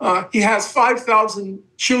 He has 5,000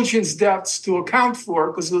 children's deaths to account for,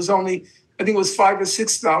 because it was only, I think it was 5,000 or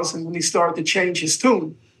 6,000 when he started to change his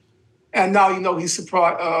tune. And now, he's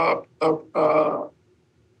calling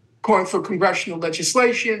for congressional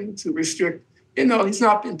legislation to restrict. He's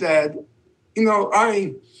not been bad.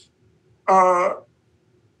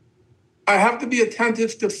 I have to be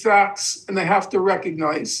attentive to facts, and I have to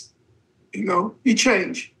recognize, he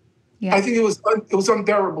changed. Yeah. I think it was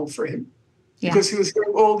unbearable for him. Yeah. Because he was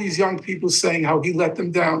hearing all these young people saying how he let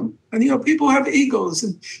them down. And, people have egos,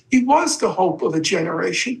 and he was the hope of a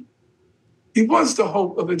generation. He was the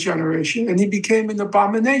hope of a generation, and he became an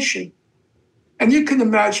abomination. And you can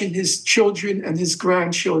imagine his children and his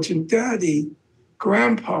grandchildren, Daddy,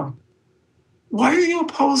 Grandpa, why are you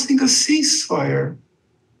opposing a ceasefire?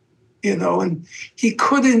 And he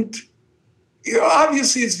couldn't,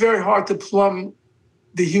 obviously it's very hard to plumb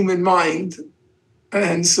the human mind.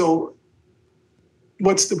 And so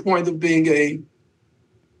what's the point of being a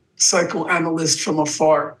psychoanalyst from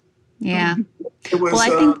afar? Yeah. It was,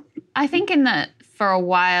 I think for a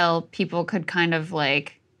while, people could kind of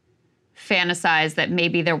fantasize that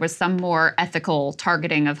maybe there was some more ethical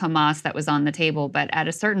targeting of Hamas that was on the table. But at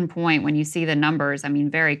a certain point, when you see the numbers,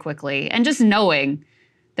 very quickly, and just knowing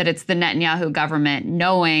that it's the Netanyahu government,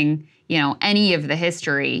 knowing, any of the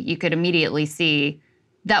history, you could immediately see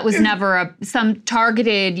that was never some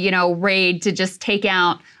targeted, raid to just take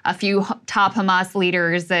out a few top Hamas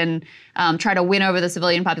leaders and try to win over the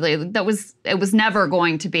civilian population. It was never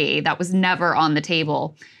going to be. That was never on the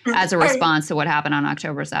table as a response to what happened on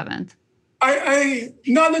October 7th. I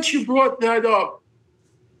now that you brought that up,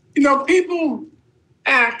 people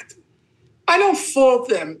act. I don't fault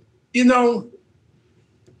them.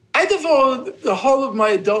 I devoted the whole of my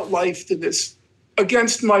adult life to this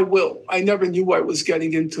against my will. I never knew what I was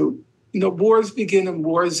getting into. Wars begin and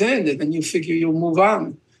wars end, and then you figure you'll move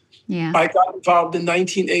on. Yeah. I got involved in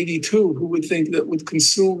 1982. Who would think that would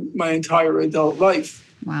consume my entire adult life?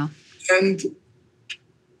 Wow. And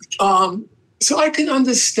so I can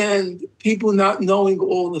understand people not knowing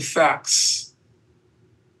all the facts.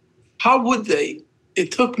 How would they?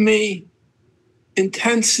 It took me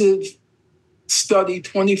intensive study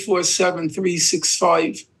 24/7,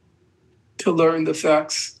 365 to learn the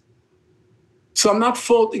facts. So I'm not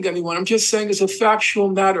faulting anyone. I'm just saying it's a factual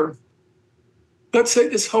matter. Let's say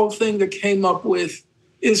this whole thing that came up with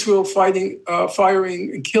Israel firing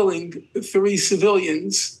and killing 3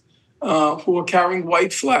 civilians who were carrying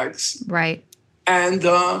white flags. Right. And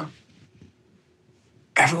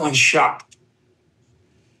everyone's shocked.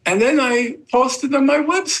 And then I posted on my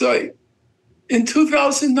website. In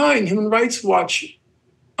 2009, Human Rights Watch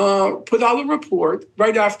put out a report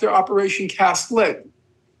right after Operation Cast Lead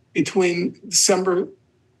between December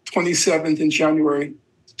 27th and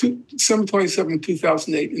December 27th,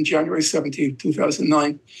 2008 and January 17th,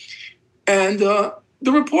 2009. And the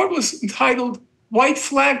report was entitled White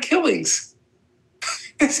Flag Killings.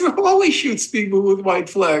 Israel always shoots people with white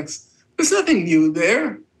flags. There's nothing new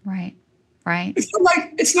there. Right, right.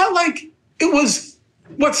 It's not like it was,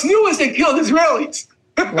 what's new is they killed Israelis.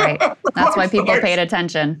 Right, that's why people paid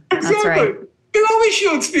attention. Exactly. That's right. It always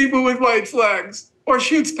shoots people with white flags or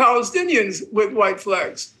shoots Palestinians with white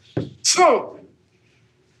flags. So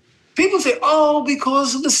people say, oh,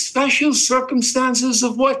 because of the special circumstances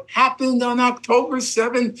of what happened on October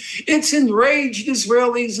 7th, it's enraged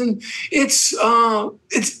Israelis, and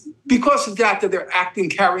it's because of that they're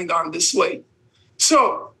carrying on this way.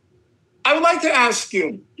 So I would like to ask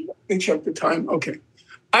you, let me check the time. Okay.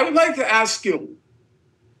 I would like to ask you,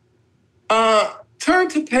 turn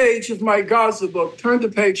to page of my Gaza book, turn to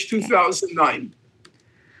page 2009.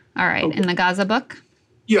 All right, okay. In the Gaza book?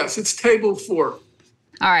 Yes, it's table 4.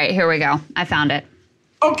 All right, here we go. I found it.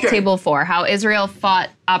 Okay. Table 4, how Israel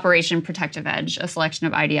fought Operation Protective Edge, a selection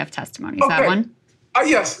of IDF testimonies. Okay. That one?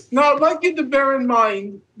 Yes. Now, I'd like you to bear in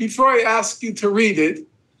mind, before I ask you to read it,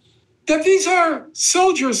 that these are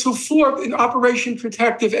soldiers who fought in Operation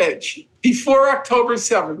Protective Edge before October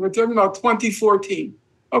 7th. We're talking about 2014.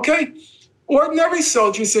 Okay? Ordinary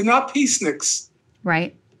soldiers are not peaceniks.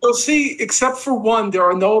 Right. You'll see, except for one, there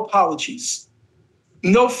are no apologies,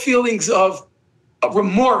 no feelings of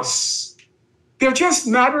remorse. They're just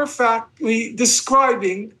matter-of-factly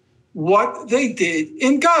describing what they did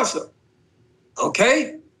in Gaza.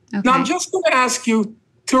 Okay? Now, I'm just going to ask you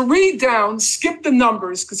to read down, skip the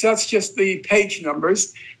numbers, because that's just the page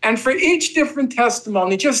numbers. And for each different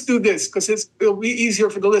testimony, just do this, because it'll be easier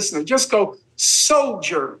for the listener. Just go,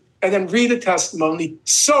 soldier, and then read a testimony.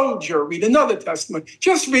 Soldier, read another testimony.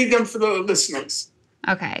 Just read them for the listeners.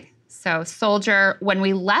 Okay. So, soldier, when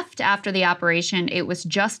we left after the operation, it was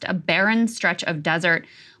just a barren stretch of desert.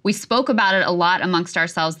 We spoke about it a lot amongst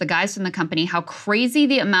ourselves, the guys from the company, how crazy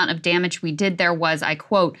the amount of damage we did there was. I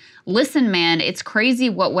quote, "Listen, man, it's crazy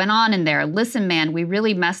what went on in there. Listen, man, we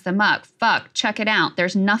really messed them up. Fuck, check it out.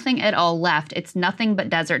 There's nothing at all left. It's nothing but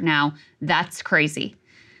desert now. That's crazy."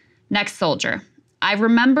 Next soldier, I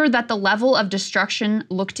remember that the level of destruction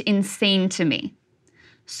looked insane to me.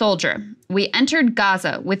 Soldier, we entered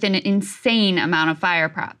Gaza with an insane amount of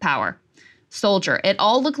firepower. Soldier, it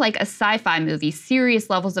all looked like a sci-fi movie, serious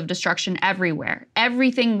levels of destruction everywhere.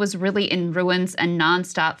 Everything was really in ruins and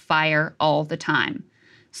nonstop fire all the time.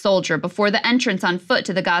 Soldier, before the entrance on foot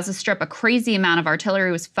to the Gaza Strip, a crazy amount of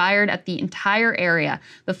artillery was fired at the entire area.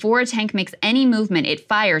 Before a tank makes any movement, it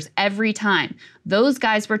fires every time. Those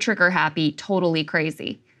guys were trigger happy, totally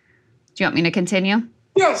crazy. Do you want me to continue?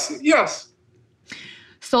 Yes.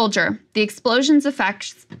 Soldier, the explosion's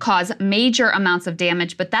effects cause major amounts of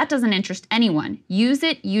damage, but that doesn't interest anyone. Use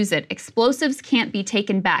it. Explosives can't be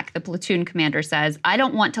taken back, the platoon commander says. I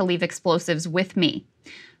don't want to leave explosives with me.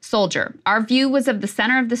 Soldier, our view was of the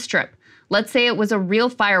center of the strip. Let's say it was a real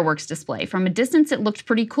fireworks display. From a distance, it looked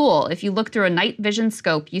pretty cool. If you look through a night vision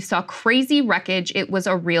scope, you saw crazy wreckage. It was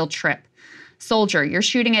a real trip. Soldier, you're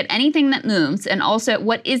shooting at anything that moves and also at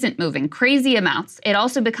what isn't moving, crazy amounts. It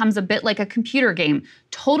also becomes a bit like a computer game,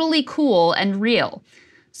 totally cool and real.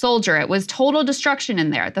 Soldier, it was total destruction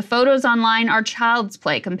in there. The photos online are child's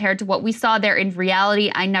play compared to what we saw there in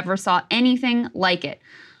reality. I never saw anything like it.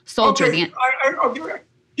 Soldier, okay,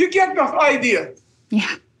 you get the idea.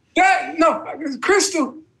 Yeah.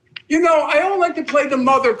 Crystal, I don't like to play the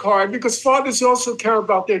mother card because fathers also care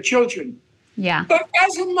about their children. Yeah. But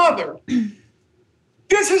as a mother,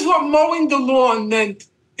 this is what mowing the lawn meant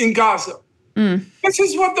in Gaza. This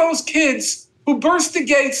is what those kids who burst the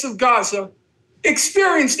gates of Gaza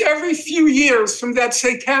experienced every few years from that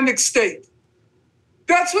satanic state.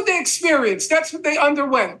 That's what they experienced. That's what they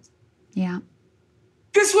underwent. Yeah.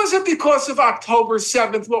 This wasn't because of October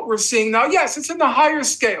 7th, what we're seeing now. Yes, it's in a higher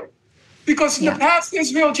scale. Because in the past,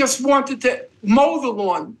 Israel just wanted to mow the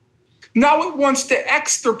lawn. Now it wants to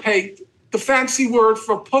extirpate, the fancy word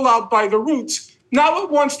for pull out by the roots. Now it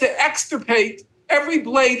wants to extirpate every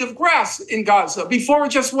blade of grass in Gaza. Before it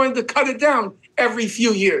just wanted to cut it down every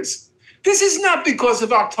few years. This is not because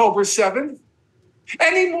of October 7th,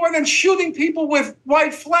 any more than shooting people with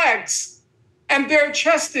white flags and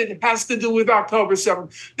bare-chested has to do with October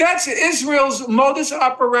 7th. That's Israel's modus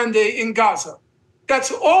operandi in Gaza.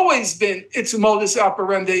 That's always been its modus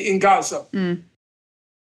operandi in Gaza.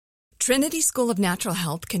 Trinity School of Natural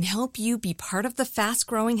Health can help you be part of the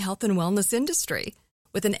fast-growing health and wellness industry.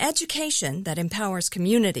 With an education that empowers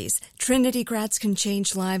communities, Trinity grads can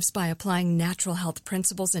change lives by applying natural health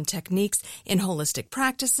principles and techniques in holistic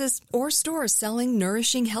practices or stores selling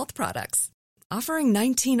nourishing health products. Offering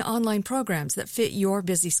 19 online programs that fit your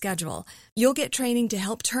busy schedule, you'll get training to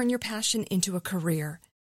help turn your passion into a career.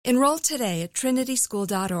 Enroll today at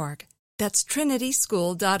trinityschool.org. That's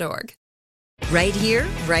trinityschool.org. Right here,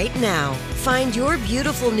 right now. Find your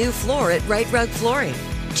beautiful new floor at Right Rug Flooring.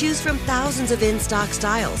 Choose from thousands of in-stock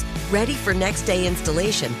styles, ready for next day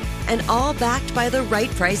installation, and all backed by the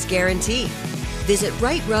right price guarantee. Visit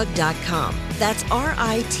rightrug.com. That's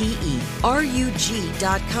RITERUG.com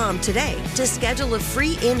today to schedule a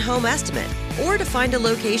free in-home estimate or to find a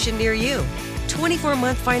location near you.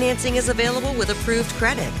 24-month financing is available with approved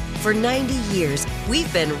credit. For 90 years,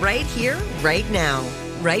 we've been right here, right now.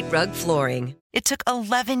 Right Rug Flooring. It took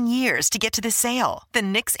 11 years to get to this sale. The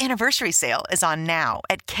Knix Anniversary Sale is on now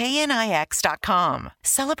at knix.com.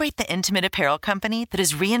 Celebrate the intimate apparel company that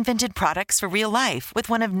has reinvented products for real life with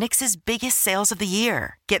one of Knix's biggest sales of the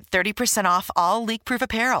year. Get 30% off all leak-proof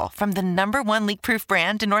apparel from the #1 leak-proof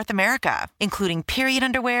brand in North America, including period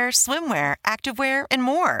underwear, swimwear, activewear, and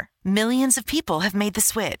more. Millions of people have made the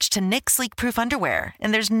switch to Knix leak-proof underwear,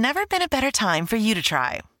 and there's never been a better time for you to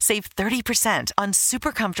try. Save 30% on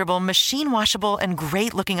super comfortable, machine-washable, and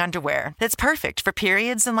great-looking underwear that's perfect for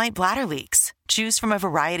periods and light bladder leaks. Choose from a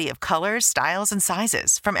variety of colors, styles, and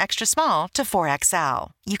sizes, from extra small to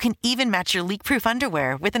 4XL. You can even match your leak-proof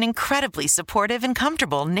underwear with an incredibly supportive and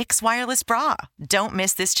comfortable Knix wireless bra. Don't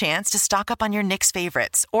miss this chance to stock up on your Knix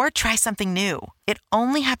favorites or try something new. It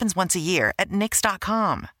only happens once a year at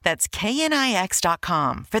Knix.com. That's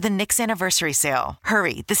knix.com for the Knix Anniversary Sale.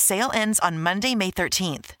 Hurry, the sale ends on Monday, May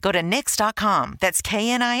 13th. Go to Knix.com. That's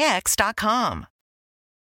knix.com.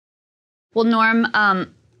 Well, Norm,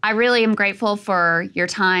 I really am grateful for your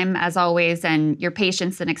time, as always, and your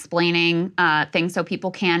patience in explaining things so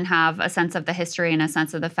people can have a sense of the history and a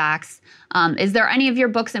sense of the facts. Is there any of your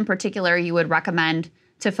books in particular you would recommend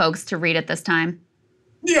to folks to read at this time?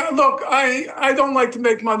 Yeah, look, I don't like to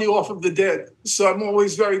make money off of the dead, so I'm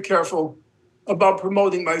always very careful about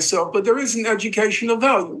promoting myself, but there is an educational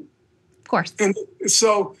value. Of course. And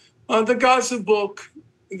so the Gaza book,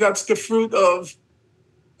 that's the fruit of,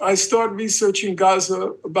 I started researching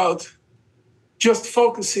Gaza about, just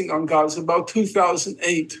focusing on Gaza, about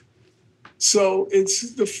 2008. So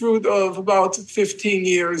it's the fruit of about 15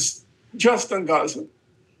 years just on Gaza.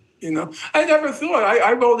 You know, I never thought,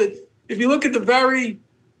 I wrote it, if you look at the very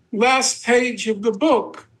last page of the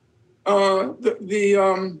book,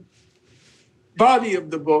 the body of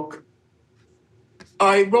the book,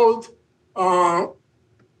 I wrote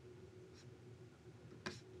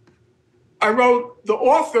the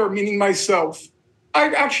author, meaning myself.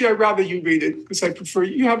 I'd rather you read it because I prefer,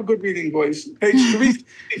 you have a good reading voice. Page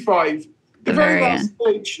 355, the very last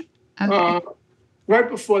page, okay. Right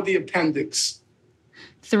before the appendix.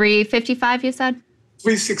 355, you said?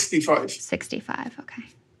 365. 65, okay.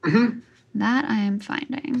 Mm-hmm. That I am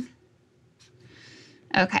finding.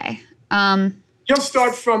 Okay. You'll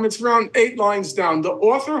start from, it's around 8 lines down. The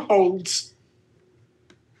author holds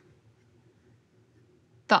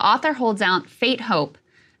out faint hope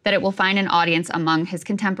that it will find an audience among his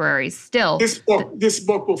contemporaries. Still, this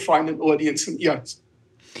book will find an audience, yes.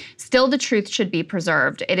 Still, the truth should be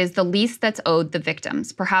preserved. It is the least that's owed the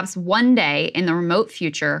victims. Perhaps one day in the remote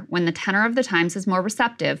future, when the tenor of the times is more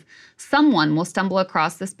receptive, someone will stumble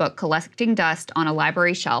across this book collecting dust on a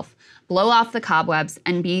library shelf, blow off the cobwebs,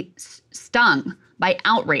 and be stung by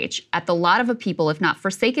outrage at the lot of a people, if not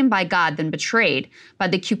forsaken by God, then betrayed by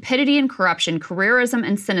the cupidity and corruption, careerism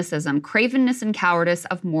and cynicism, cravenness and cowardice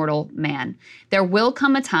of mortal man. There will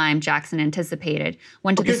come a time, Jackson anticipated,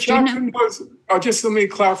 when to the student... just let me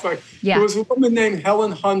clarify. Yeah. There was a woman named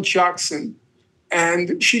Helen Hunt Jackson,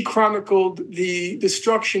 and she chronicled the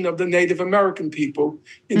destruction of the Native American people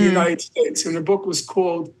in the United States, and the book was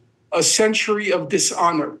called A Century of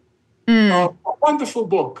Dishonor. A wonderful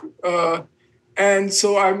book. And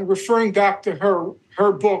so I'm referring back to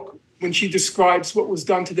her book when she describes what was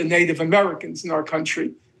done to the Native Americans in our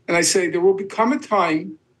country. And I say there will become a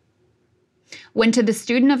time when to the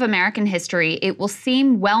student of American history, it will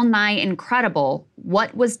seem well nigh incredible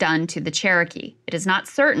what was done to the Cherokee. It is not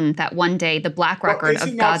certain that one day the black record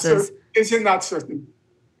of Gaza's... Is it not certain?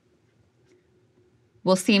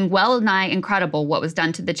 Will seem well nigh incredible what was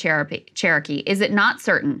done to the Cherokee. Is it not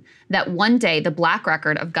certain that one day the black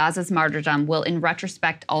record of Gaza's martyrdom will in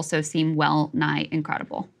retrospect also seem well nigh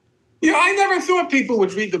incredible? Yeah, I never thought people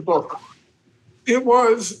would read the book. It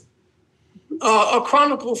was a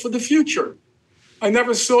chronicle for the future. I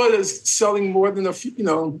never saw it as selling more than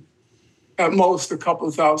at most a couple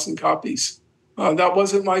of thousand copies. That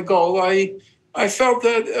wasn't my goal. I felt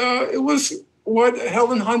that it was what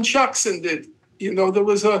Helen Hunt Jackson did. You know, there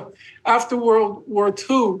was after World War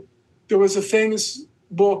II, there was a famous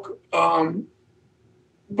book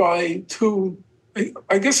by two,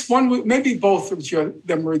 I guess one, maybe both of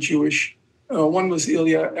them were Jewish. One was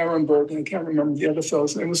Ilya Ehrenberg, and I can't remember the other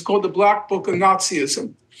fellow's name. It was called The Black Book of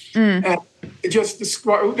Nazism. And it just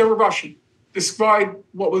described, they were Russian, described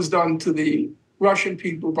what was done to the Russian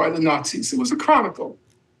people by the Nazis. It was a chronicle,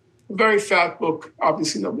 a very fat book.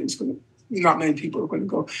 Obviously, not many people are going to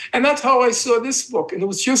go. And that's how I saw this book. And it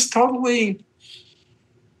was just totally,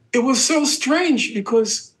 it was so strange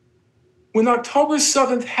because when October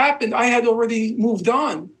 7th happened, I had already moved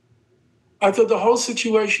on. I thought the whole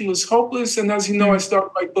situation was hopeless. And as you know, I started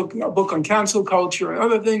a book on cancel culture and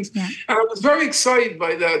other things. Yeah. And I was very excited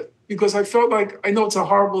by that because I felt like, I know it's a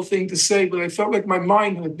horrible thing to say, but I felt like my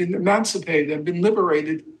mind had been emancipated, had been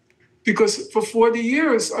liberated. Because for 40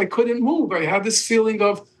 years, I couldn't move. I had this feeling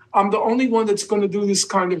of, I'm the only one that's going to do this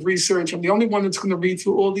kind of research. I'm the only one that's going to read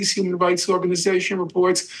through all these human rights organization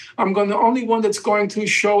reports. The only one that's going to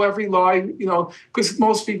show every lie, because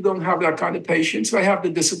most people don't have that kind of patience. I have the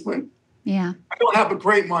discipline. Yeah. I don't have a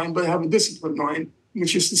great mind, but I have a disciplined mind,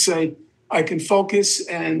 which is to say I can focus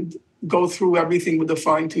and go through everything with a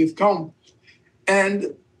fine-tooth comb.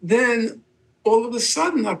 And then all of a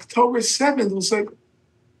sudden, October 7th was like,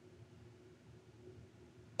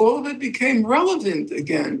 all of it became relevant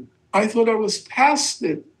again. I thought I was past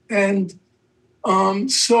it. And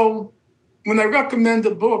so when I recommend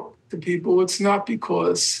a book to people, it's not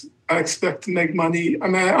because I expect to make money. I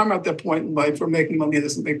mean, I'm at that point in life where making money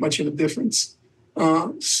doesn't make much of a difference.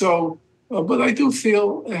 But I do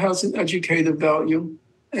feel it has an educative value.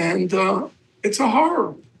 And it's a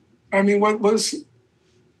horror. I mean, what has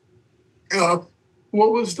been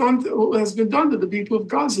done to the people of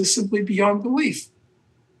Gaza is simply beyond belief.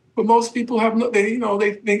 But most people they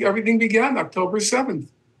think everything began October 7th.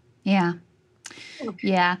 Yeah.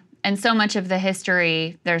 Yeah. And so much of the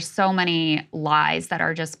history, there's so many lies that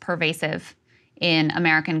are just pervasive in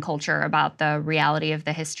American culture about the reality of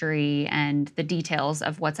the history and the details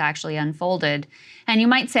of what's actually unfolded. And you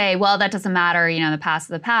might say, well, that doesn't matter, the past is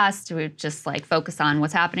the past. We just focus on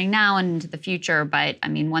what's happening now and into the future. But I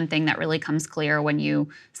mean, one thing that really comes clear when you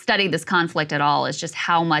study this conflict at all is just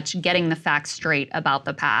how much getting the facts straight about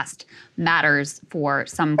the past matters for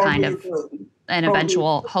some kind of an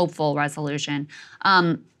eventual hopeful resolution.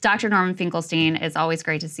 Dr. Norman Finkelstein, it's always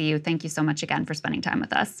great to see you. Thank you so much again for spending time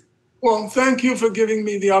with us. Well, thank you for giving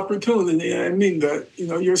me the opportunity. I mean that.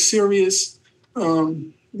 You're serious.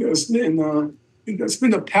 There's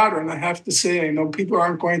been a pattern, I have to say. I know people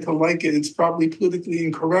aren't going to like it. It's probably politically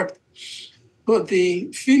incorrect. But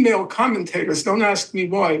the female commentators, don't ask me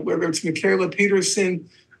why, whether it's Michaela Peterson,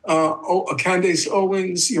 Candace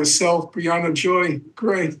Owens, yourself, Brianna Joy,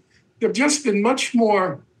 great. They've just been much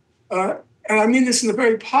more, and I mean this in a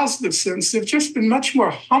very positive sense, they've just been much more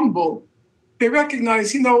humble. They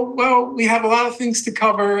recognize, we have a lot of things to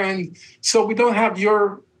cover, and so we don't have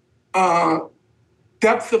your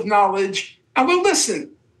depth of knowledge, and we'll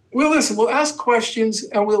listen. We'll ask questions,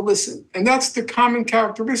 and we'll listen. And that's the common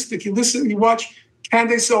characteristic. You listen, you watch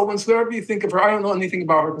Candace Owens, whatever you think of her. I don't know anything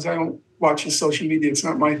about her because I don't watch his social media. It's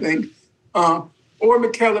not my thing. Or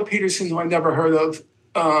Michaela Peterson, who I never heard of.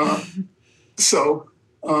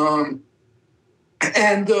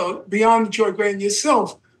 And beyond Joy Gray and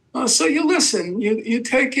yourself. So you listen, you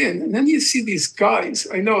take in, and then you see these guys.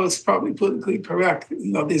 I know it's probably politically correct.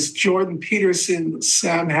 This Jordan Peterson, this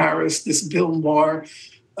Sam Harris, this Bill Maher,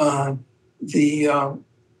 I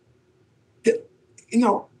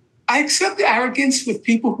accept the arrogance with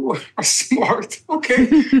people who are smart. Okay,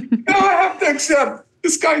 I have to accept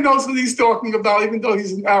this guy knows what he's talking about, even though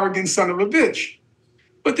he's an arrogant son of a bitch.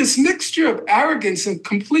 But this mixture of arrogance and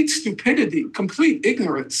complete stupidity, complete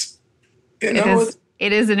ignorance,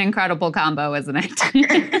 It is an incredible combo, isn't it?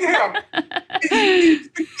 Yeah. It's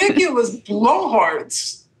ridiculous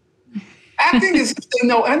blowhards. Acting as if they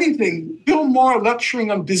know anything. Bill Maher lecturing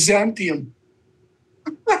on Byzantium.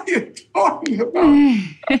 What are you talking about?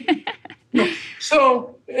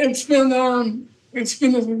 So it's been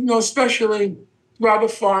especially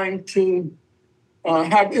gratifying to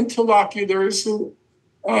have interlocutors who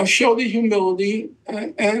show the humility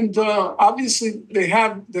and obviously they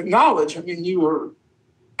have the knowledge. I mean,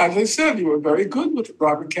 as I said, you were very good with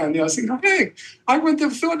Robert Kennedy. I was thinking, hey, I wouldn't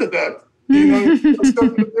have thought of that. Some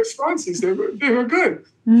of the responses, they were good.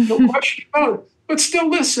 No question about it. But still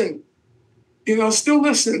listen. Still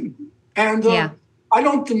listen. And I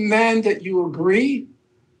don't demand that you agree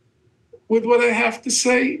with what I have to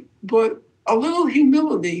say, but a little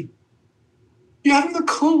humility. You haven't a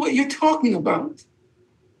clue what you're talking about.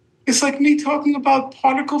 It's like me talking about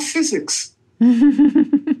particle physics.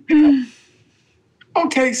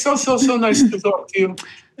 Okay, so nice to talk to you.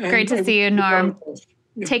 Great to see you, Norm.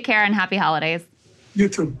 Take care and happy holidays. You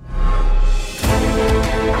too.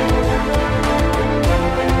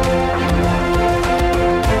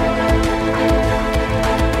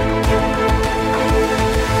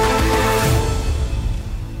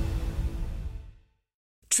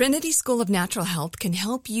 Trinity School of Natural Health can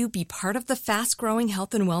help you be part of the fast-growing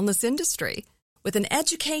health and wellness industry. With an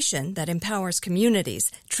education that empowers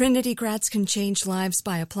communities, Trinity grads can change lives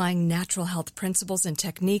by applying natural health principles and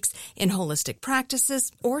techniques in holistic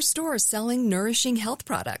practices or stores selling nourishing health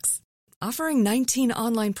products. offering 19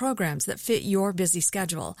 online programs that fit your busy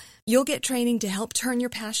schedule. You'll get training to help turn your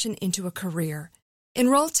passion into a career.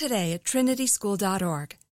 Enroll today at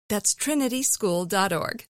trinityschool.org. That's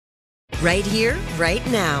trinityschool.org. Right here, right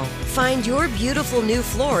now. Find your beautiful new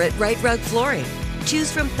floor at Right Rug Flooring.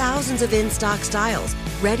 Choose from thousands of in-stock styles,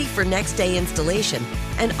 ready for next day installation,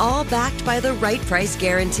 and all backed by the right price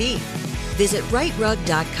guarantee. Visit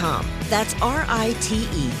rightrug.com. That's RITERUG.com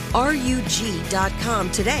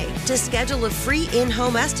today to schedule a free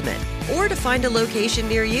in-home estimate or to find a location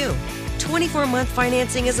near you. 24-month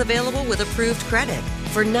financing is available with approved credit.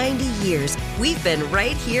 For 90 years, we've been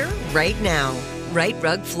right here, right now. Right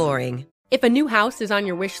Rug Flooring. If a new house is on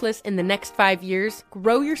your wish list in the next 5 years,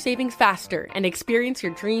 grow your savings faster and experience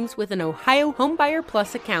your dreams with an Ohio Homebuyer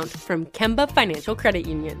Plus account from Kemba Financial Credit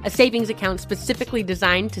Union. A savings account specifically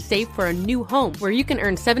designed to save for a new home where you can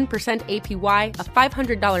earn 7% APY,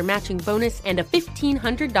 a $500 matching bonus, and a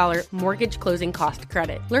 $1,500 mortgage closing cost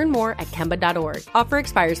credit. Learn more at Kemba.org. Offer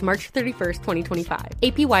expires March 31st, 2025.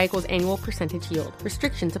 APY equals annual percentage yield.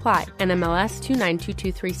 Restrictions apply. NMLS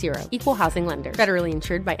 292230. Equal housing lender. Federally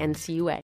insured by NCUA.